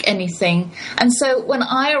drink anything. And so when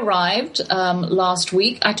I arrived last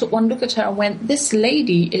week, I took one look at her and went, this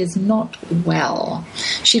lady is not well.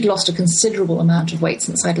 She'd lost a considerable amount of weight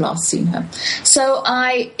since I'd last seen her. So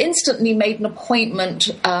I instantly made an appointment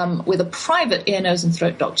with a private ear, nose and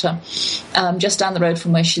throat doctor just down the road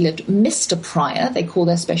from where she lived, Mr. Pryor. They call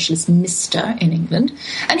their specialist Mr. in England.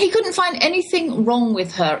 And he couldn't find anything wrong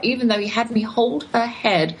with her, even though he had me hold her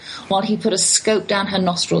head while he put a scope down her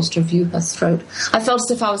nostrils to view her throat. I felt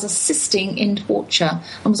as if I was assisting in torture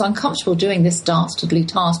and was uncomfortable doing this dastardly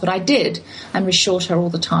task, but I did and reassured her all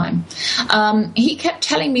the time. He kept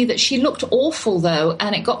telling me that she looked awful, though,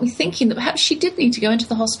 and it got me thinking that perhaps she did need to go into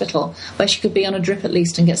the hospital where she could be on a drip at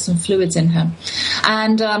least and get some fluids in her.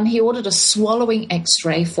 And he ordered a swallowing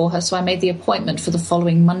x-ray for her, so I made the appointment for the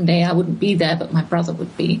following Monday. I wouldn't be there, but my brother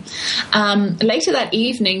would be. Later that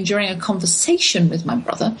evening, during a conversation with my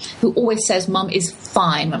brother, who always says Mum is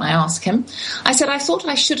fine when I ask him, I said I thought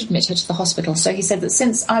I should admit her to the hospital. So he said that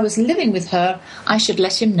since I was living with her, I should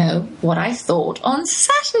let him know what I thought on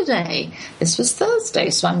Saturday. This was Thursday,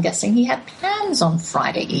 so I'm guessing he had plans on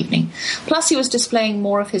Friday evening. Plus, he was displaying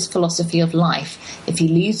more of his philosophy of life. If he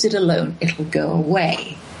leaves it alone, it will go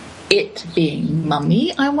away. It being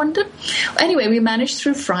Mummy, I wondered. Anyway, we managed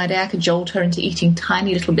through Friday. I cajoled her into eating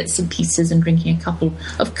tiny little bits and pieces and drinking a couple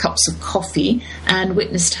of cups of coffee, and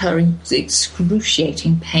witnessed her in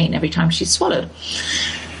excruciating pain every time she swallowed.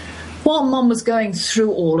 While Mum was going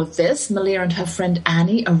through all of this, Malia and her friend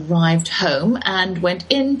Annie arrived home and went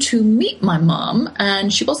in to meet my mum,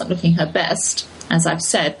 and she wasn't looking her best, as I've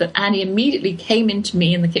said, but Annie immediately came into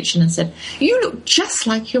me in the kitchen and said, "You look just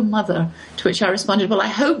like your mother," to which I responded, "Well, I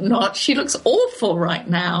hope not. She looks awful right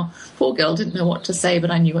now." Poor girl didn't know what to say,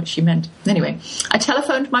 but I knew what she meant. Anyway, I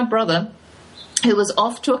telephoned my brother, who was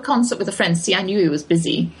off to a concert with a friend. See, I knew he was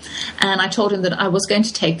busy. And I told him that I was going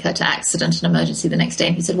to take her to accident and emergency the next day.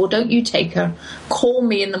 And he said, "Well, don't you take her. Call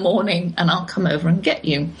me in the morning and I'll come over and get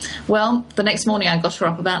you." Well, the next morning I got her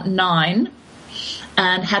up about 9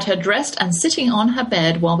 and had her dressed and sitting on her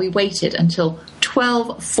bed while we waited until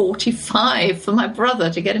 12:45 for my brother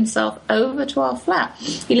to get himself over to our flat.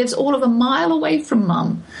 He lives all of a mile away from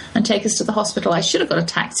Mum, and take us to the hospital. I should have got a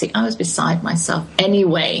taxi. I was beside myself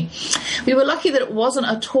anyway. We were lucky that it wasn't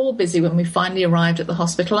at all busy when we finally arrived at the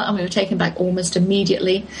hospital, and we were taken back almost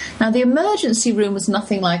immediately. Now, the emergency room was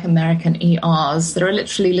nothing like American ERs. There are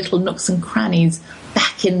literally little nooks and crannies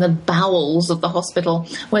back in the bowels of the hospital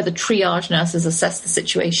where the triage nurses assess the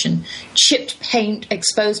situation. Chipped paint,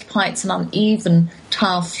 exposed pipes and uneven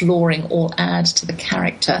tile flooring all add to the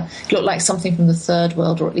character. It looked like something from the Third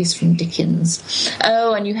World, or at least from Dickens.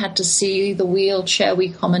 Oh, and you had to see the wheelchair we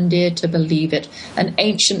commandeered to believe it. An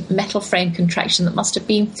ancient metal-framed contraption that must have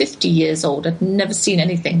been 50 years old. I'd never seen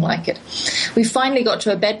anything like it. We finally got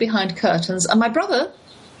to a bed behind curtains, and my brother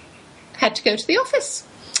had to go to the office.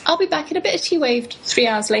 "I'll be back in a bit," he waved. 3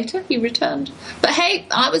 hours later, he returned. But hey,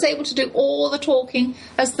 I was able to do all the talking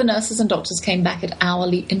as the nurses and doctors came back at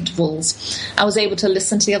hourly intervals. I was able to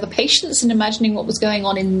listen to the other patients and imagining what was going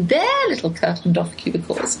on in their little curtained-off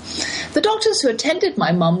cubicles. The doctors who attended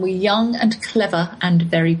my mum were young and clever and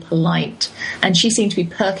very polite, and she seemed to be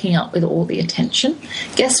perking up with all the attention.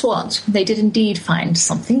 Guess what? They did indeed find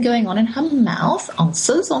something going on in her mouth,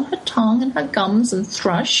 ulcers on her tongue and her gums and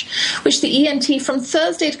thrush, which the ENT from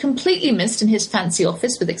Thursday had completely missed in his fancy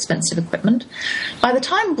office with expensive equipment. By the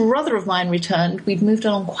time brother of mine returned, we'd moved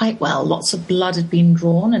along quite well. Lots of blood had been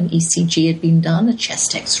drawn, an ECG had been done, a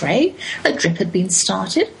chest x-ray, a drip had been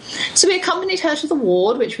started. So we accompanied her to the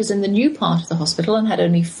ward, which was in the new part of the hospital and had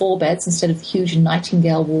only 4 beds instead of the huge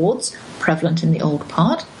Nightingale wards prevalent in the old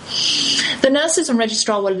part. The nurses and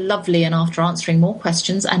registrar were lovely, and after answering more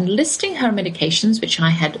questions and listing her medications, which I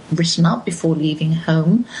had written up before leaving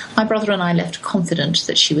home, my brother and I left confident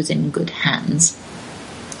that she was in good hands.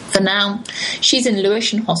 For now, she's in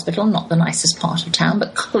Lewisham Hospital, not the nicest part of town,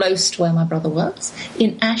 but close to where my brother works.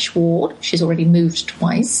 In Ash Ward, she's already moved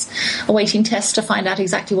twice, awaiting tests to find out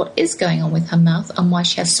exactly what is going on with her mouth and why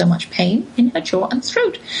she has so much pain in her jaw and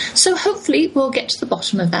throat. So hopefully we'll get to the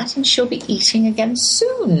bottom of that and she'll be eating again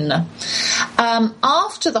soon.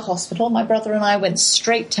 After the hospital, my brother and I went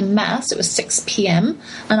straight to Mass. It was 6 p.m.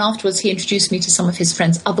 and afterwards he introduced me to some of his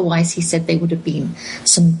friends. Otherwise, he said there would have been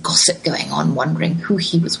some gossip going on, wondering who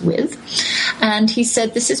he was with. And he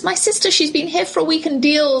said, "This is my sister. She's been here for a week and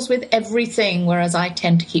deals with everything," whereas I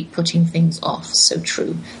tend to keep putting things off. So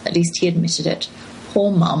true. At least he admitted it.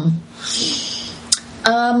 Poor mum.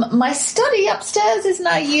 My study upstairs is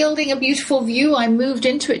now yielding a beautiful view. I moved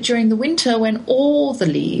into it during the winter when all the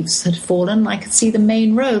leaves had fallen. I could see the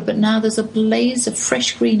main road, but now there's a blaze of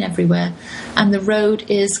fresh green everywhere, and the road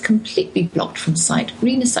is completely blocked from sight.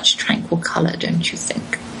 Green is such a tranquil colour, don't you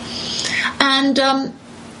think? And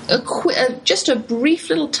just a brief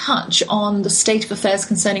little touch on the state of affairs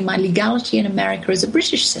concerning my legality in America as a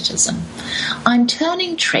British citizen. I'm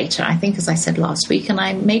turning traitor, I think, as I said last week, and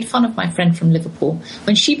I made fun of my friend from Liverpool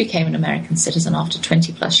when she became an American citizen after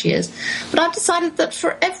 20 plus years. But I've decided that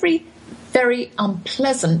for every very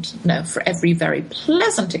pleasant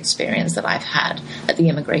experience that I've had at the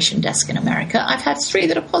immigration desk in America, I've had 3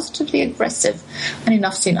 that are positively aggressive, and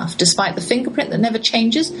enough's enough. Despite the fingerprint that never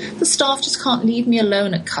changes, the staff just can't leave me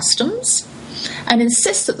alone at customs and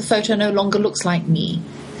insist that the photo no longer looks like me.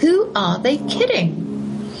 Who are they kidding?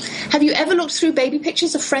 Have you ever looked through baby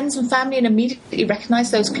pictures of friends and family and immediately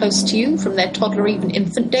recognized those close to you from their toddler or even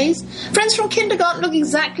infant days? Friends from kindergarten look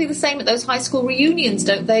exactly the same at those high school reunions,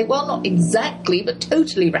 don't they? Well, not exactly, but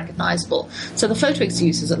totally recognizable. So the photo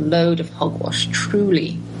excuse is a load of hogwash,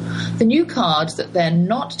 truly. The new card that they're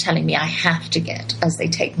not telling me I have to get as they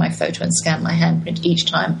take my photo and scan my handprint each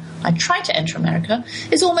time I try to enter America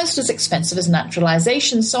is almost as expensive as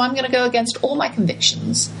naturalization, so I'm going to go against all my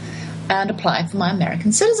convictions and apply for my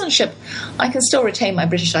American citizenship. I can still retain my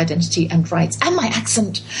British identity and rights and my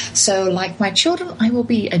accent. So, like my children, I will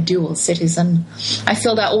be a dual citizen. I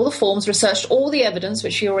filled out all the forms, researched all the evidence,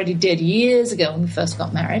 which we already did years ago when we first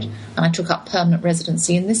got married, and I took up permanent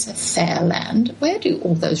residency in this fair land. Where do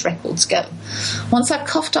all those records go? Once I've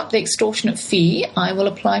coughed up the extortionate fee, I will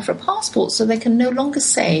apply for a passport so they can no longer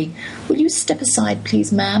say, "Will you step aside,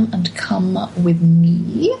 please, ma'am, and come with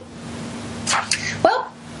me?" Well,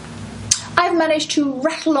 I've managed to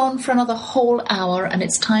rattle on for another whole hour, and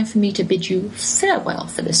it's time for me to bid you farewell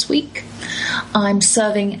for this week. I'm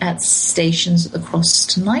serving at Stations at the Cross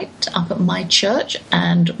tonight up at my church,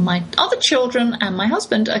 and my other children and my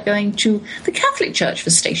husband are going to the Catholic church for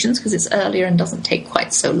Stations because it's earlier and doesn't take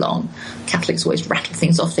quite so long. Catholics always rattle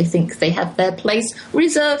things off. They think they have their place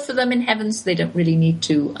reserved for them in heaven, so they don't really need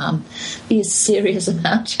to be as serious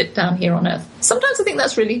about it down here on earth. Sometimes I think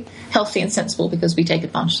that's really healthy and sensible because we take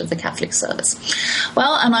advantage of the Catholic service.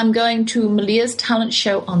 Well, and I'm going to Malia's talent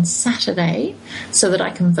show on Saturday so that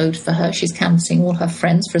I can vote for her. She's canvassing all her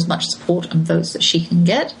friends for as much support and votes that she can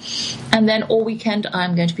get. And then all weekend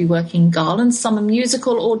I'm going to be working Garland's summer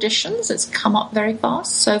musical auditions. It's come up very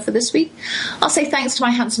fast. So for this week, I'll say thanks to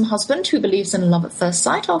my handsome husband who believes in love at first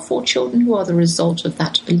sight, our 4 children who are the result of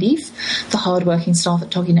that belief, the hard-working staff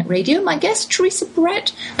at TogiNet Radio, my guest Teresa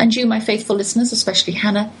Brett, and you, my faithful listeners, especially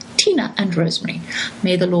Hannah, Tina and Rosemary.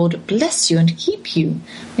 May the Lord bless you and keep you.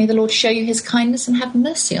 May the Lord show you his kindness and have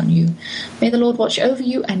mercy on you. May the Lord watch over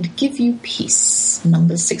you and give you peace.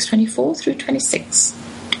 Numbers 6:24 through 26.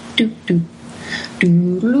 You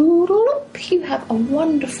have a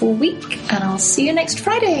wonderful week, and I'll see you next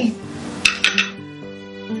Friday.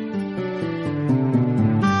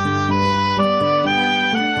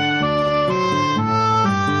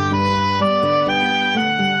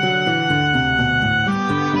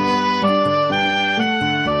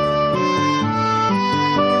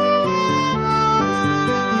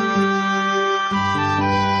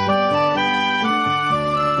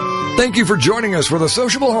 Thank you for joining us for The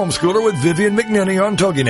Sociable Homeschooler with Vivian McNinney on TogiNet.